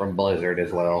stuff from Blizzard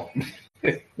as well.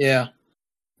 Yeah.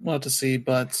 We'll have to see.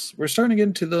 But we're starting to get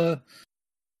into the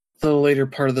later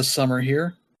part of the summer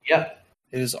here. Yeah.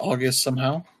 It is August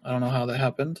somehow. I don't know how that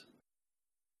happened.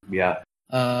 Yeah.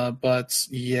 But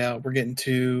yeah, we're getting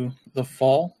to the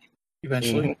fall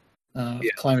eventually.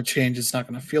 Climate change is not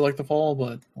going to feel like the fall,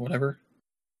 but whatever.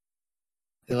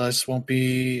 It just won't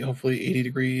be, hopefully, 80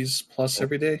 degrees plus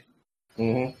every day.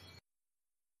 Mm-hmm.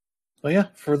 But yeah,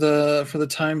 for the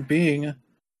time being,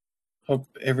 hope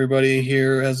everybody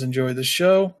here has enjoyed the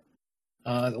show.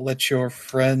 Let your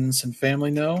friends and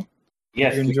family know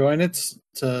if you're enjoying it,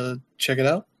 to check it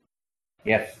out.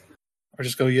 Yes. Or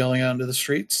just go yelling out into the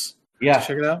streets. Yeah. To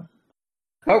check it out.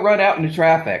 Go run out into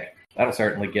traffic. That'll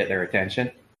certainly get their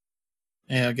attention.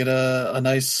 Yeah, get a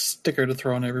nice sticker to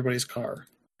throw in everybody's car.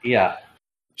 Yeah.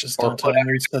 Just don't tell them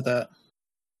we said that.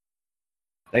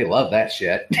 They love that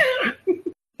shit.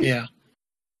 Yeah.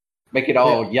 Make it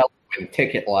all yellow and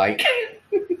ticket-like.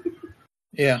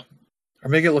 Yeah. Or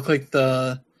make it look like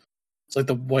it's like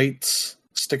the white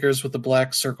stickers with the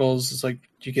black circles. It's like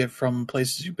you get from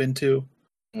places you've been to.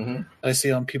 Mm-hmm. I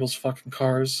see on people's fucking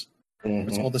cars. Mm-hmm.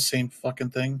 It's all the same fucking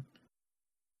thing.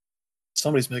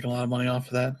 Somebody's making a lot of money off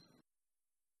of that.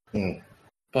 Mm.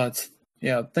 But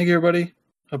yeah, thank you, everybody.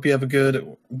 Hope you have a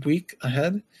good week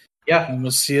ahead. Yeah. And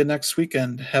we'll see you next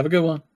weekend. Have a good one.